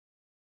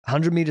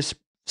 100 meters,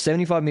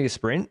 75 meter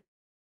sprint,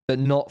 but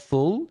not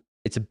full.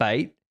 It's a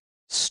bait.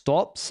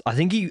 Stops. I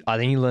think he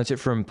learnt it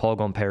from Pog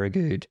on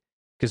Perigord,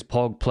 because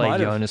Pog played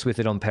Jonas with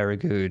it on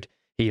Perigord.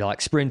 He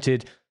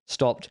sprinted,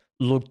 stopped,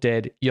 looked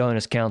dead.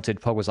 Jonas counted.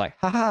 Pog was like,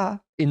 ha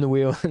in the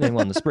wheel, and then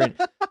won the sprint.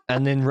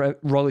 And then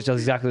Roglic does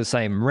exactly the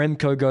same.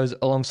 Remco goes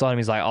alongside him.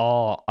 He's like,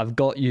 oh, I've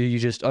got you. You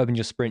just opened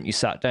your sprint. You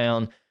sat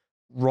down.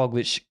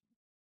 Roglic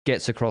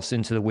gets across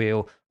into the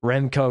wheel.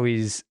 Remco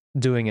is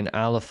doing an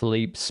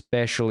Alaphilippe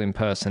special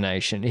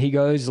impersonation. He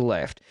goes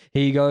left.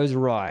 He goes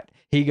right.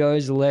 He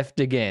goes left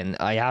again.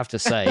 I have to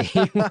say,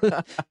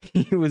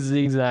 he was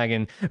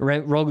zigzagging.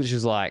 Roglic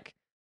was like,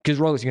 because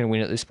Roglic's going to win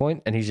at this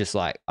point, and he's just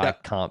like, I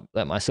can't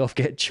let myself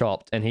get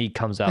chopped. And he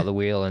comes out of the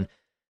wheel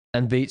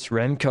and beats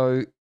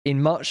Remco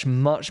in much,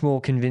 much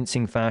more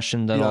convincing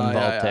fashion than on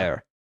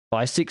Voltaire.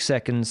 By 6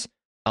 seconds,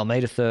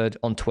 Almeida third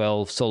on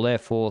 12, Soler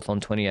fourth on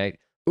 28,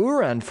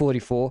 Uran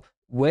 44.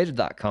 Where did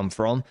that come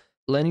from?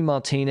 Lenny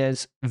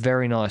Martinez,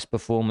 very nice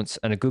performance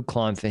and a good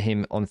climb for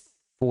him on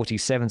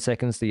 47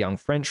 seconds, the young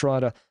French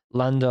rider.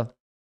 Landa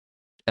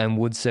and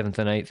Woods 7th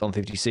and 8th on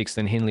 56.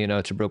 Then Hindley and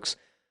Uterbrooks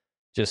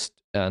just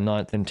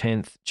 9th and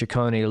 10th.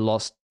 Ciccone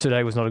lost.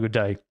 Today was not a good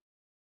day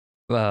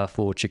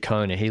for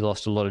Ciccone. He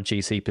lost a lot of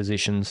GC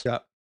positions. Yeah.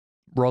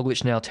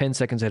 Roglic now 10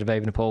 seconds ahead of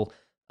Evenepoel.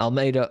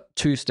 Almeida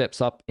 2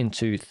 steps up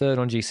into third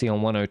on GC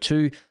on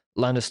 102.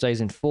 Landa stays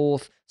in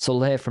fourth.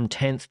 Soler from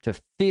 10th to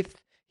 5th.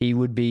 He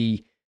would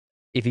be,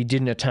 if he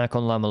didn't attack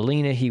on La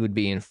Molina, he would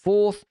be in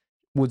fourth.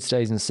 Wood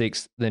stays in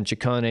 6th, then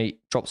Ciccone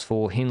drops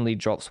 4, Hindley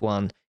drops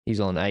 1,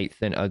 he's on 8th,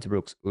 then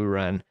Uterbrooks,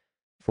 Uran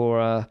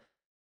for,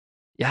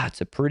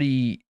 it's a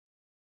pretty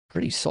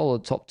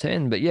solid top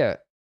 10, but yeah,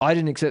 I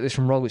didn't accept this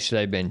from Roglic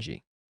today,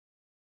 Benji.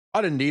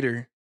 I didn't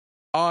either.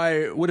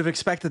 I would have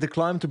expected the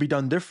climb to be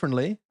done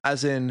differently,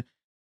 as in,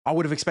 I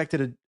would have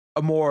expected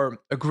a more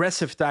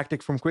aggressive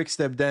tactic from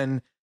Quickstep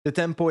than the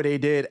tempo they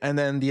did, and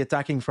then the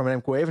attacking from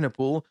Remco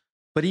Evenepoel,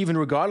 but even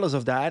regardless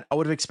of that, I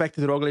would have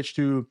expected Roglic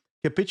to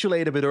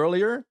capitulate a bit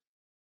earlier.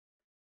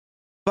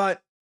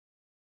 But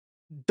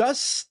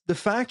does the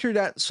factor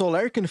that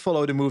Soler can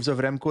follow the moves of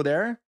Remco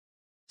there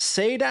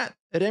say that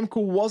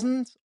Remco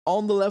wasn't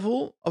on the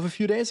level of a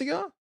few days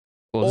ago?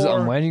 Well,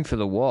 I'm waiting for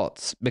the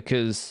Watts,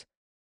 because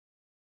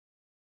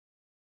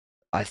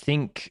I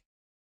think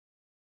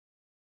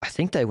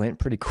they went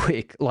pretty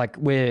quick. Like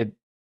I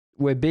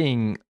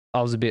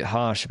was a bit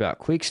harsh about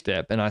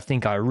Quickstep, and I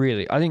think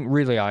really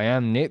I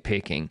am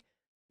nitpicking,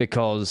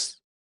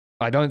 because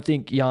I don't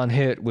think Jan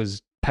Hirt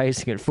was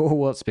pacing at 4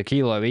 watts per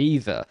kilo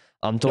either.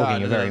 I'm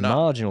talking a very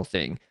marginal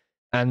thing.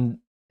 And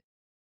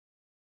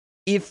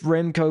if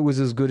Remco was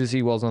as good as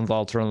he was on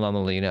Volta and La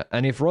Molina,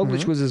 and if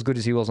Roglic was as good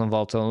as he was on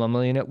Volta and La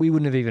Molina, we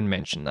wouldn't have even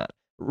mentioned that.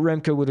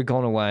 Remco would have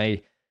gone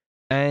away,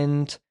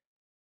 and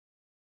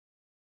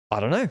I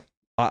don't know.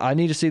 I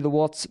need to see the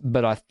watts,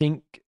 but I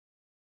think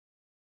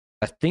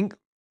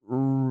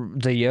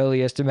the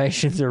early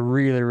estimations are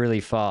really, really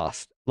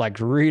fast.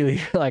 Really?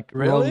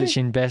 Roglic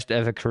in best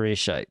ever career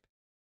shape.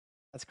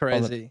 That's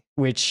crazy.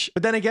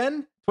 But then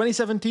again,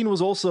 2017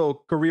 was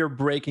also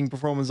career-breaking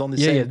performance on the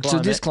same climb. So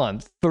this climb,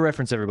 for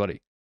reference,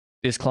 everybody,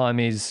 this climb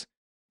is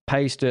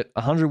paced at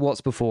 100 watts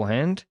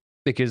beforehand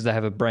because they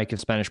have a break of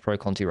Spanish Pro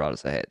Conti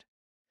riders ahead.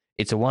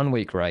 It's a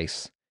 1-week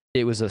race.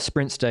 It was a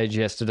sprint stage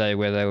yesterday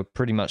where they were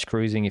pretty much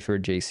cruising if you're a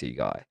GC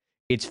guy.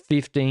 It's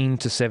 15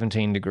 to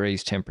 17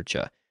 degrees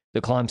temperature.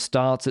 The climb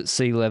starts at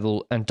sea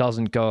level and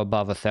doesn't go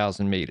above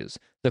 1,000 meters.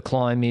 The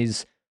climb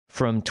is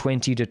from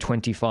 20 to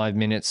 25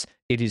 minutes.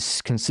 It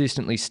is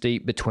consistently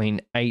steep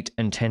between 8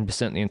 and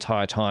 10% the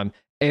entire time.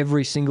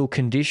 Every single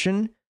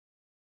condition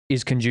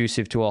is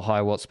conducive to a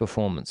high watts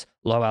performance.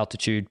 Low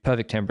altitude,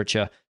 perfect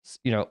temperature,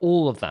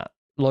 all of that.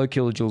 Low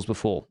kilojoules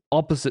before.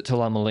 Opposite to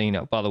La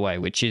Molina, by the way,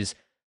 which is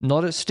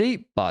not as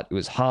steep, but it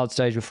was hard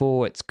stage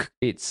before.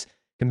 It's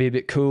can be a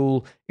bit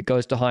cool. It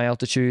goes to high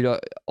altitude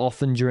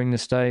often during the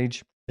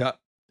stage. Yeah.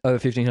 Over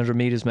 1,500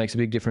 meters makes a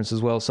big difference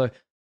as well. So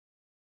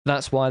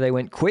that's why they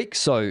went quick.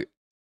 So,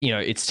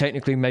 it's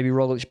technically maybe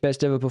Roglic's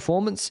best ever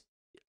performance.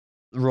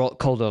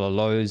 Col de la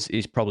Loze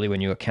is probably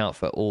when you account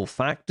for all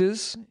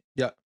factors.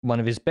 Yeah. One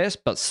of his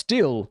best, but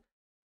still,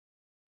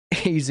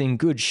 he's in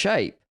good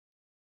shape.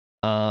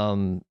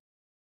 And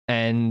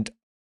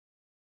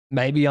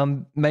maybe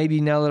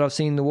now that I've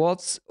seen the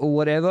watts or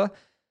whatever,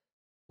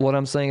 what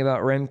I'm saying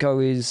about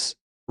Remco is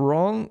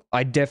wrong.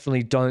 I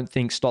definitely don't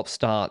think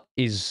stop-start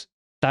is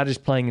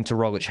playing into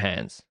Roglic's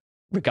hands,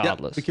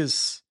 regardless. Yeah,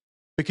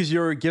 because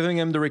you're giving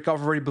him the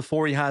recovery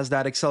before he has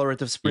that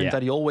accelerative sprint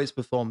that he always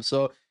performs.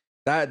 So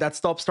that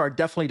stop-start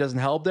definitely doesn't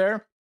help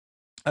there.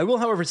 I will,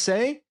 however,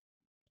 say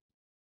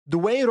the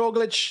way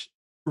Roglic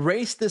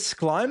raced this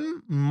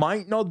climb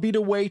might not be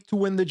the way to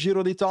win the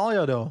Giro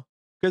d'Italia, though.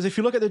 Because if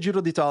you look at the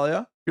Giro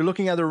d'Italia, you're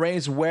looking at a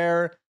race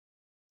where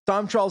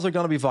time trials are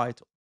going to be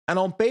vital. And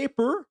on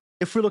paper,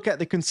 if we look at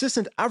the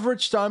consistent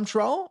average time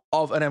trial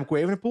of an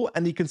Remco Evenepoel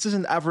and the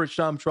consistent average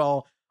time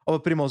trial of a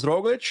Primož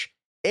Roglic,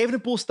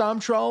 Evenepoel's time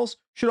trials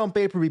should on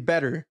paper be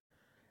better.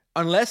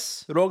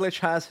 Unless Roglic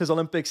has his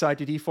Olympics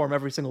ITT form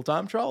every single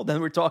time trial,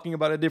 then we're talking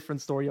about a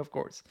different story, of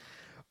course.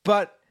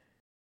 But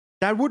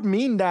that would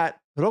mean that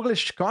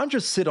Roglic can't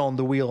just sit on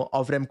the wheel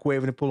of Remco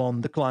Evenepoel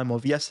on the climb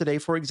of yesterday,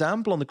 for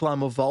example, on the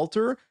climb of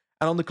Volta,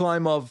 and on the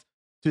climb of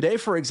today,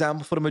 for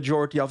example, for the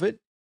majority of it.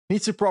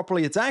 Needs to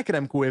properly attack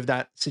Remco if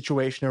that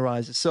situation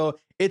arises. So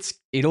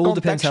it all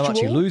depends how much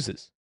he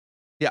loses.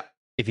 Yeah.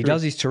 If he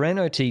does his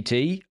Tirreno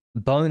TT,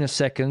 bonus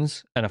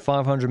seconds and a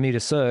 500-meter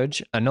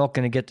surge are not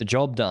going to get the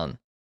job done.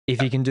 If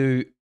he can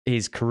do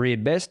his career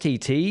best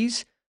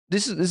TTs,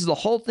 this is the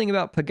whole thing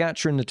about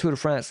Pogačar in the Tour de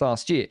France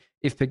last year.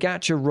 If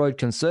Pogačar rode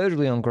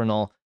conservatively on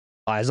Grenal,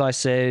 as I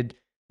said,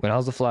 when I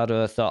was a flat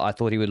earther, I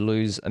thought he would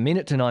lose a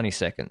minute to 90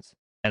 seconds.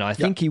 And I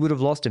think he would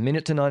have lost a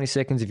minute to 90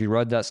 seconds if he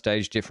rode that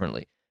stage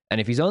differently. And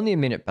if he's only a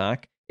minute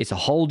back, it's a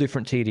whole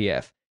different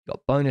TDF. You've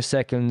got bonus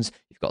seconds,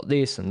 you've got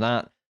this and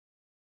that.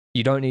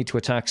 You don't need to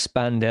attack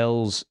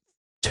Spandels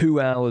 2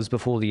 hours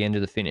before the end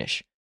of the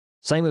finish.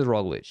 Same with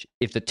Roglic.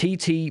 If the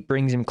TT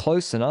brings him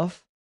close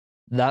enough,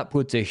 that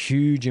puts a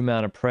huge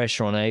amount of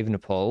pressure on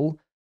Evenepoel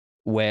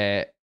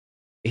where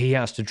he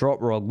has to drop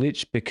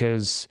Roglic,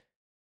 because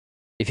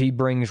if he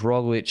brings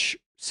Roglic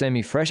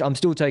semi-fresh, I'm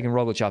still taking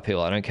Roglic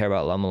uphill. I don't care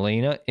about La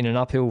Molina. In an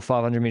uphill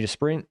 500-meter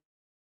sprint,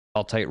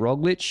 I'll take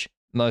Roglic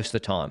most of the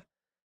time.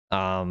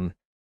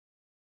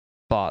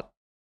 But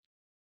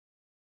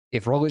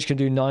if Roglic can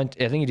do I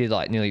think he did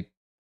nearly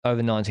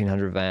over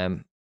 1900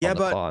 VAM on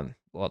the climb.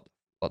 What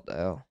the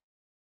hell?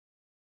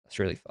 That's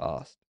really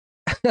fast.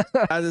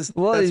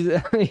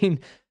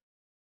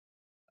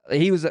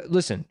 He was,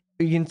 listen,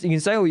 you can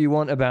say what you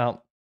want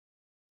about,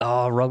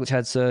 Roglic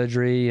had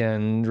surgery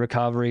and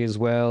recovery as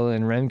well,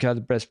 and Remco had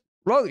the best.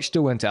 Roglic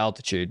still went to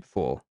altitude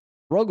before.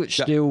 Roglic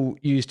still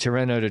used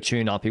Tirreno to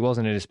tune up. He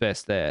wasn't at his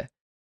best there.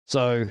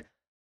 So,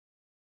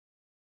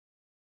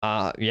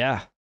 I'm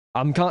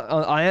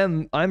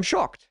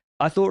shocked.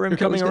 I thought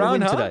Remco was going to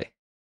win today.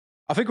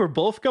 I think we're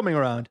both coming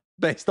around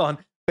based on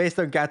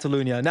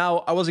Catalunya. Now,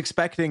 I was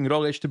expecting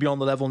Roglic to be on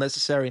the level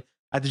necessary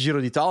at the Giro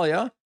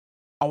d'Italia.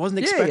 I wasn't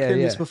expecting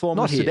this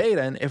performance today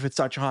then, if it's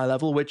such a high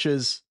level, which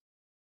is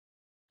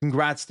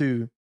congrats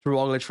to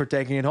Roglic for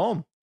taking it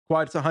home.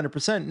 Quite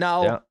 100%.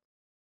 Now,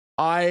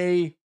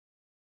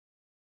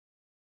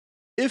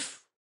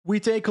 if we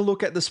take a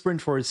look at the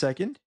sprint for a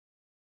second,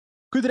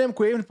 could Remco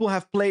Evenepoel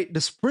have played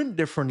the sprint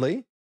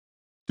differently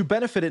to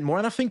benefit it more?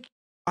 And I think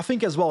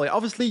as well,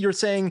 obviously you're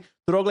saying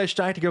the Roglic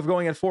tactic of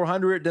going at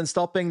 400, then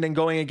stopping, then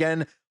going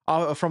again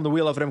from the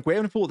wheel of Remco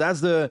Evenepoel,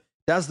 that's the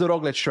That's the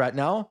Roglic strat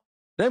now.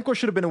 Remco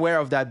should have been aware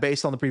of that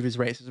based on the previous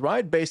races,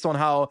 right? Based on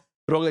how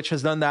Roglic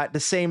has done that the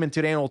same in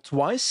Tirreno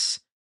twice.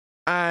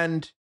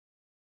 And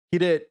he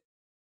didn't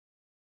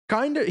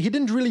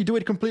really do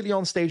it completely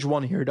on stage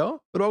 1 here,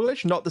 though.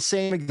 Roglic, not the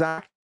same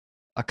exact.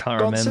 I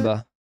can't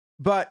remember.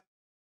 But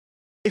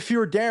if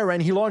you're there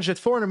and he launched at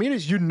 400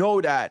 meters, you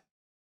know that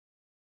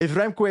if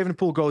Remco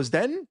Evenepoel goes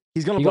then,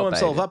 he's going to blow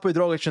himself up with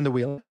Roglic in the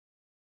wheel.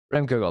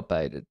 Remco got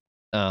baited.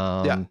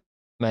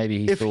 Maybe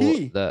he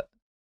thought that.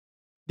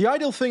 The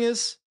ideal thing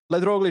is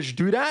let Roglic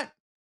do that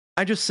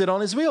and just sit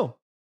on his wheel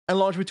and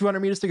launch with 200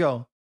 meters to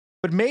go.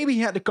 But maybe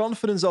he had the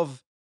confidence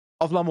of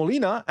La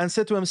Molina and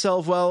said to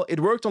himself, well, it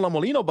worked on La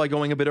Molina by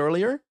going a bit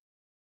earlier.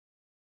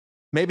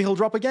 Maybe he'll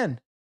drop again.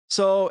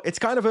 So it's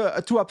kind of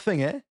a two-up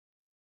thing, eh?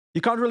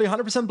 You can't really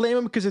 100% blame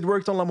him because it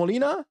worked on La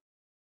Molina.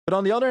 But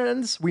on the other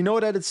hand, we know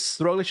that it's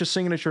Roglic's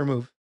signature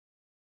move.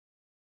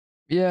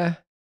 Yeah.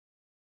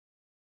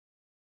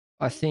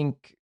 I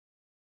think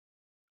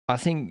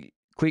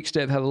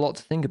Quickstep have a lot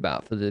to think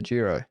about for the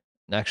Giro,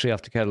 actually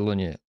after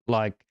Catalunya.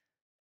 Like,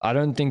 I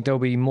don't think they'll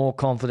be more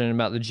confident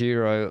about the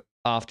Giro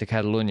after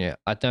Catalunya.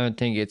 I don't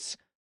think it's,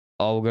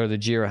 we'll go to the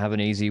Giro, have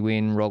an easy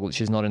win. Roglic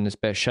is not in his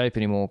best shape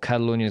anymore.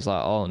 Catalunya is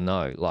like, oh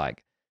no,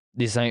 like,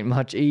 this ain't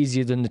much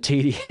easier than the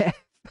TDF.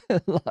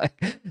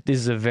 Like, this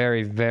is a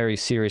very, very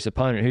serious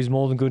opponent who's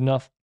more than good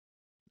enough.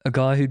 A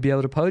guy who'd be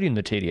able to podium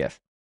the TDF.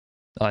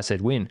 I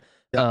said win.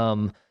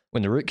 When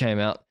the route came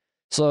out.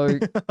 So,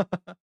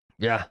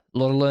 yeah, a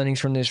lot of learnings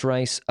from this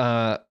race.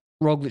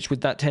 Roglic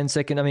with that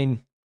 10-second. I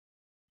mean,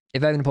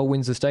 if Evenepoel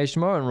wins the stage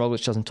tomorrow and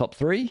Roglic doesn't top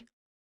 3,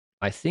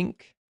 I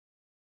think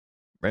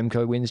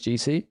Remco wins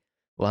GC.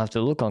 We'll have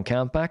to look on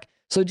Countback.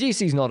 So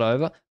GC's not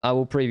over. I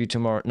will preview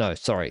tomorrow. No,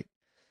 sorry.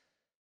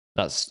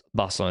 That's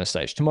Barcelona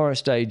stage. Tomorrow's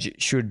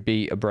stage should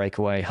be a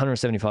breakaway.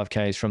 175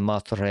 Ks from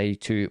Martorell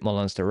to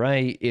Molins de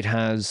Rey. It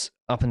has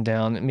up and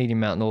down, medium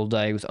mountain all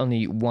day with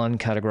only one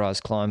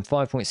categorized climb.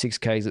 5.6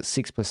 Ks at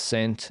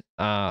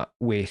 6%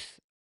 with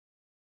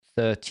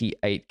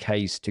 38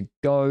 Ks to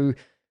go.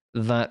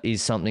 That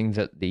is something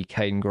that the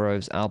Caden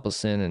Groves,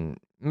 Alpecin, and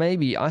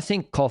maybe, I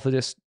think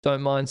Cofidis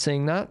don't mind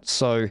seeing that.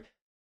 So,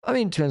 I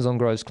mean, it depends on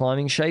Groves'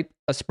 climbing shape.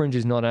 A sprint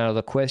is not out of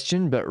the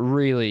question, but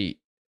really,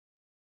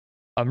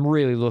 I'm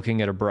really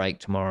looking at a break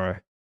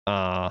tomorrow.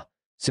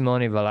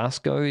 Simone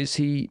Velasco,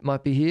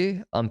 might be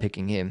here? I'm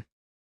picking him.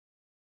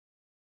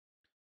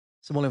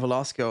 Simone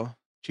Velasco.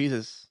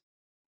 Jesus.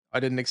 I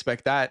didn't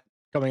expect that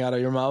coming out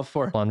of your mouth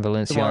for Juan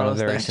Valenciano,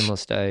 very similar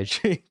stage.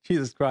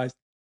 Jesus Christ.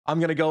 I'm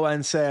going to go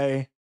and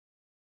say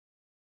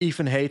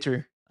Ethan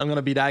Hayter. I'm going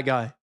to be that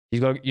guy.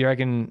 You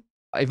reckon,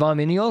 if I'm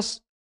Ineos,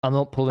 I'm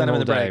not pulling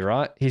all day,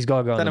 right? He's got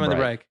to go on the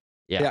break.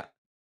 Yeah.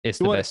 It's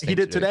the best thing he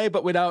did today,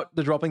 but without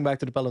the dropping back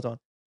to the peloton.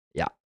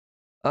 Yeah.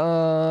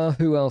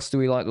 Who else do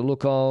we like the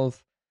look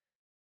of?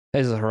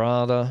 There's a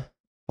Harada,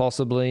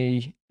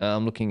 possibly.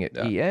 I'm looking at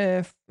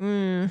EF.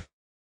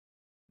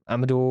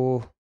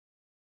 Amador.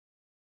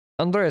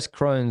 Andreas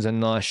Kroon's a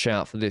nice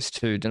shout for this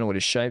too. Don't know what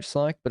his shape's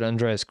like, but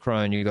Andreas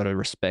Kroon you got to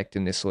respect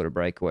in this sort of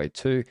breakaway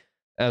too,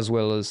 as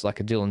well as like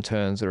a Dylan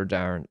Turns or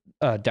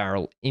a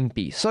Daryl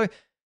Impey. So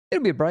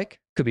it'll be a break.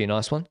 Could be a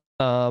nice one.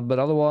 But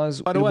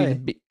otherwise, by the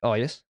way, oh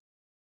yes.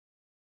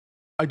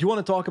 I do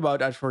want to talk about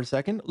that for a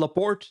second.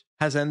 Laporte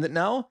has ended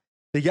now.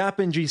 The gap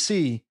in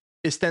GC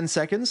is 10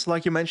 seconds,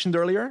 like you mentioned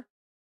earlier.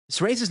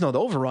 This race is not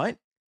over, right?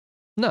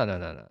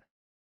 No.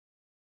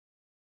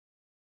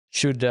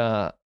 Should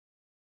they'll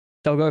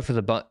go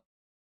for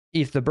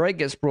if the break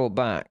gets brought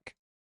back,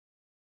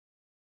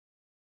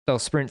 they'll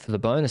sprint for the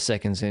bonus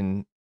seconds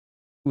in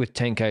with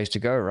 10 Ks to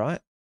go, right?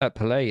 At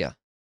Peleja.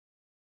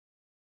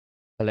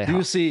 Do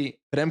you see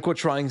Remco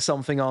trying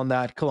something on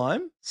that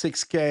climb?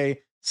 6K,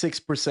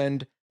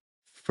 6%,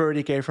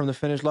 30K from the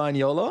finish line,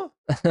 YOLO?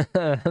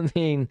 I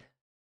mean,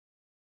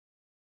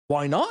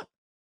 why not?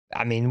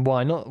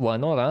 Why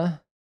not, huh?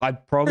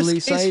 I'd probably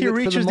say he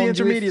reaches the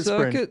intermediate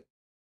circuit.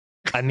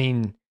 Sprint. I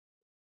mean,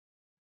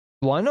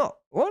 why not?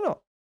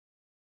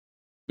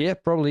 Yeah,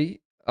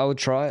 probably. I would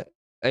try it.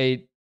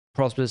 A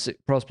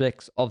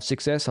prospects of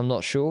success, I'm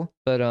not sure.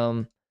 But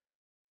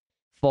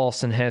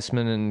Foss and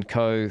Hessman and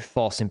co,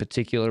 Foss in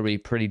particular, would be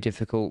pretty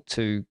difficult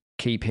to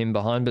keep him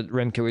behind. But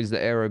Remco is the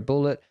aero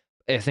bullet.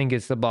 I think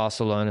it's the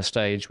Barcelona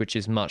stage, which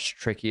is much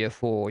trickier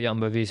for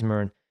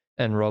Jumbo-Visma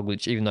and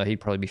Roglic, even though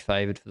he'd probably be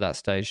favoured for that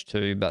stage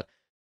too. But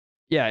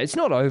yeah, it's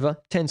not over.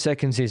 10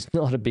 seconds is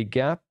not a big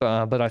gap,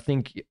 but I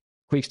think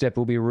Quickstep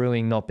will be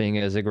really not being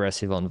as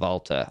aggressive on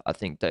Volta. I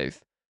think they've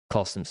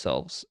cost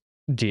themselves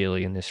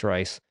dearly in this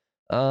race.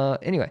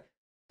 Anyway,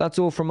 that's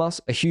all from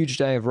us. A huge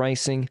day of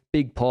racing,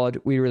 big pod.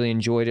 We really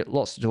enjoyed it.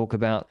 Lots to talk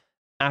about.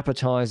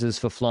 Appetizers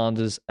for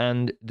Flanders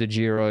and the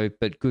Giro,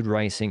 but good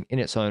racing in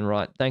its own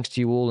right. Thanks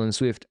to you all and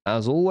Swift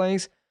as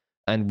always,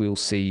 and we'll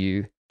see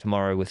you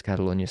tomorrow with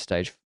Catalunya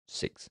Stage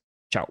 6.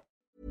 Ciao.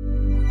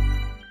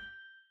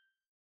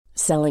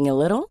 Selling a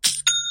little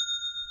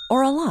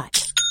or a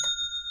lot?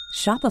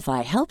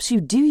 Shopify helps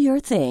you do your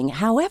thing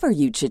however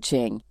you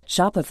cha-ching.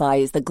 Shopify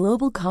is the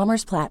global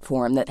commerce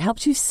platform that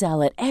helps you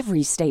sell at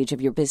every stage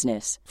of your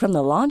business. From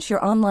the launch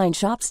your online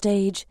shop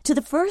stage to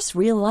the first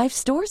real-life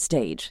store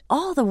stage,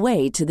 all the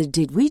way to the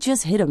did we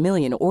just hit a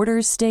million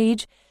orders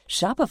stage.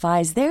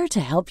 Shopify is there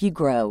to help you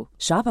grow.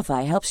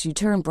 Shopify helps you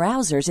turn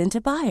browsers into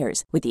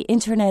buyers with the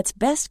internet's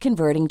best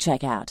converting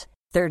checkout.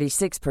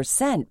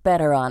 36%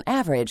 better on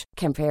average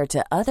compared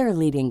to other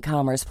leading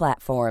commerce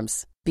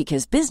platforms.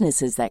 Because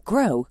businesses that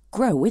grow,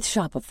 grow with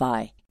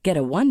Shopify. Get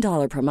a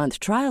 $1 per month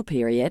trial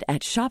period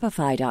at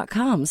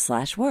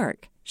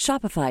shopify.com/work.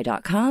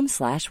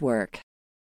 Shopify.com/work.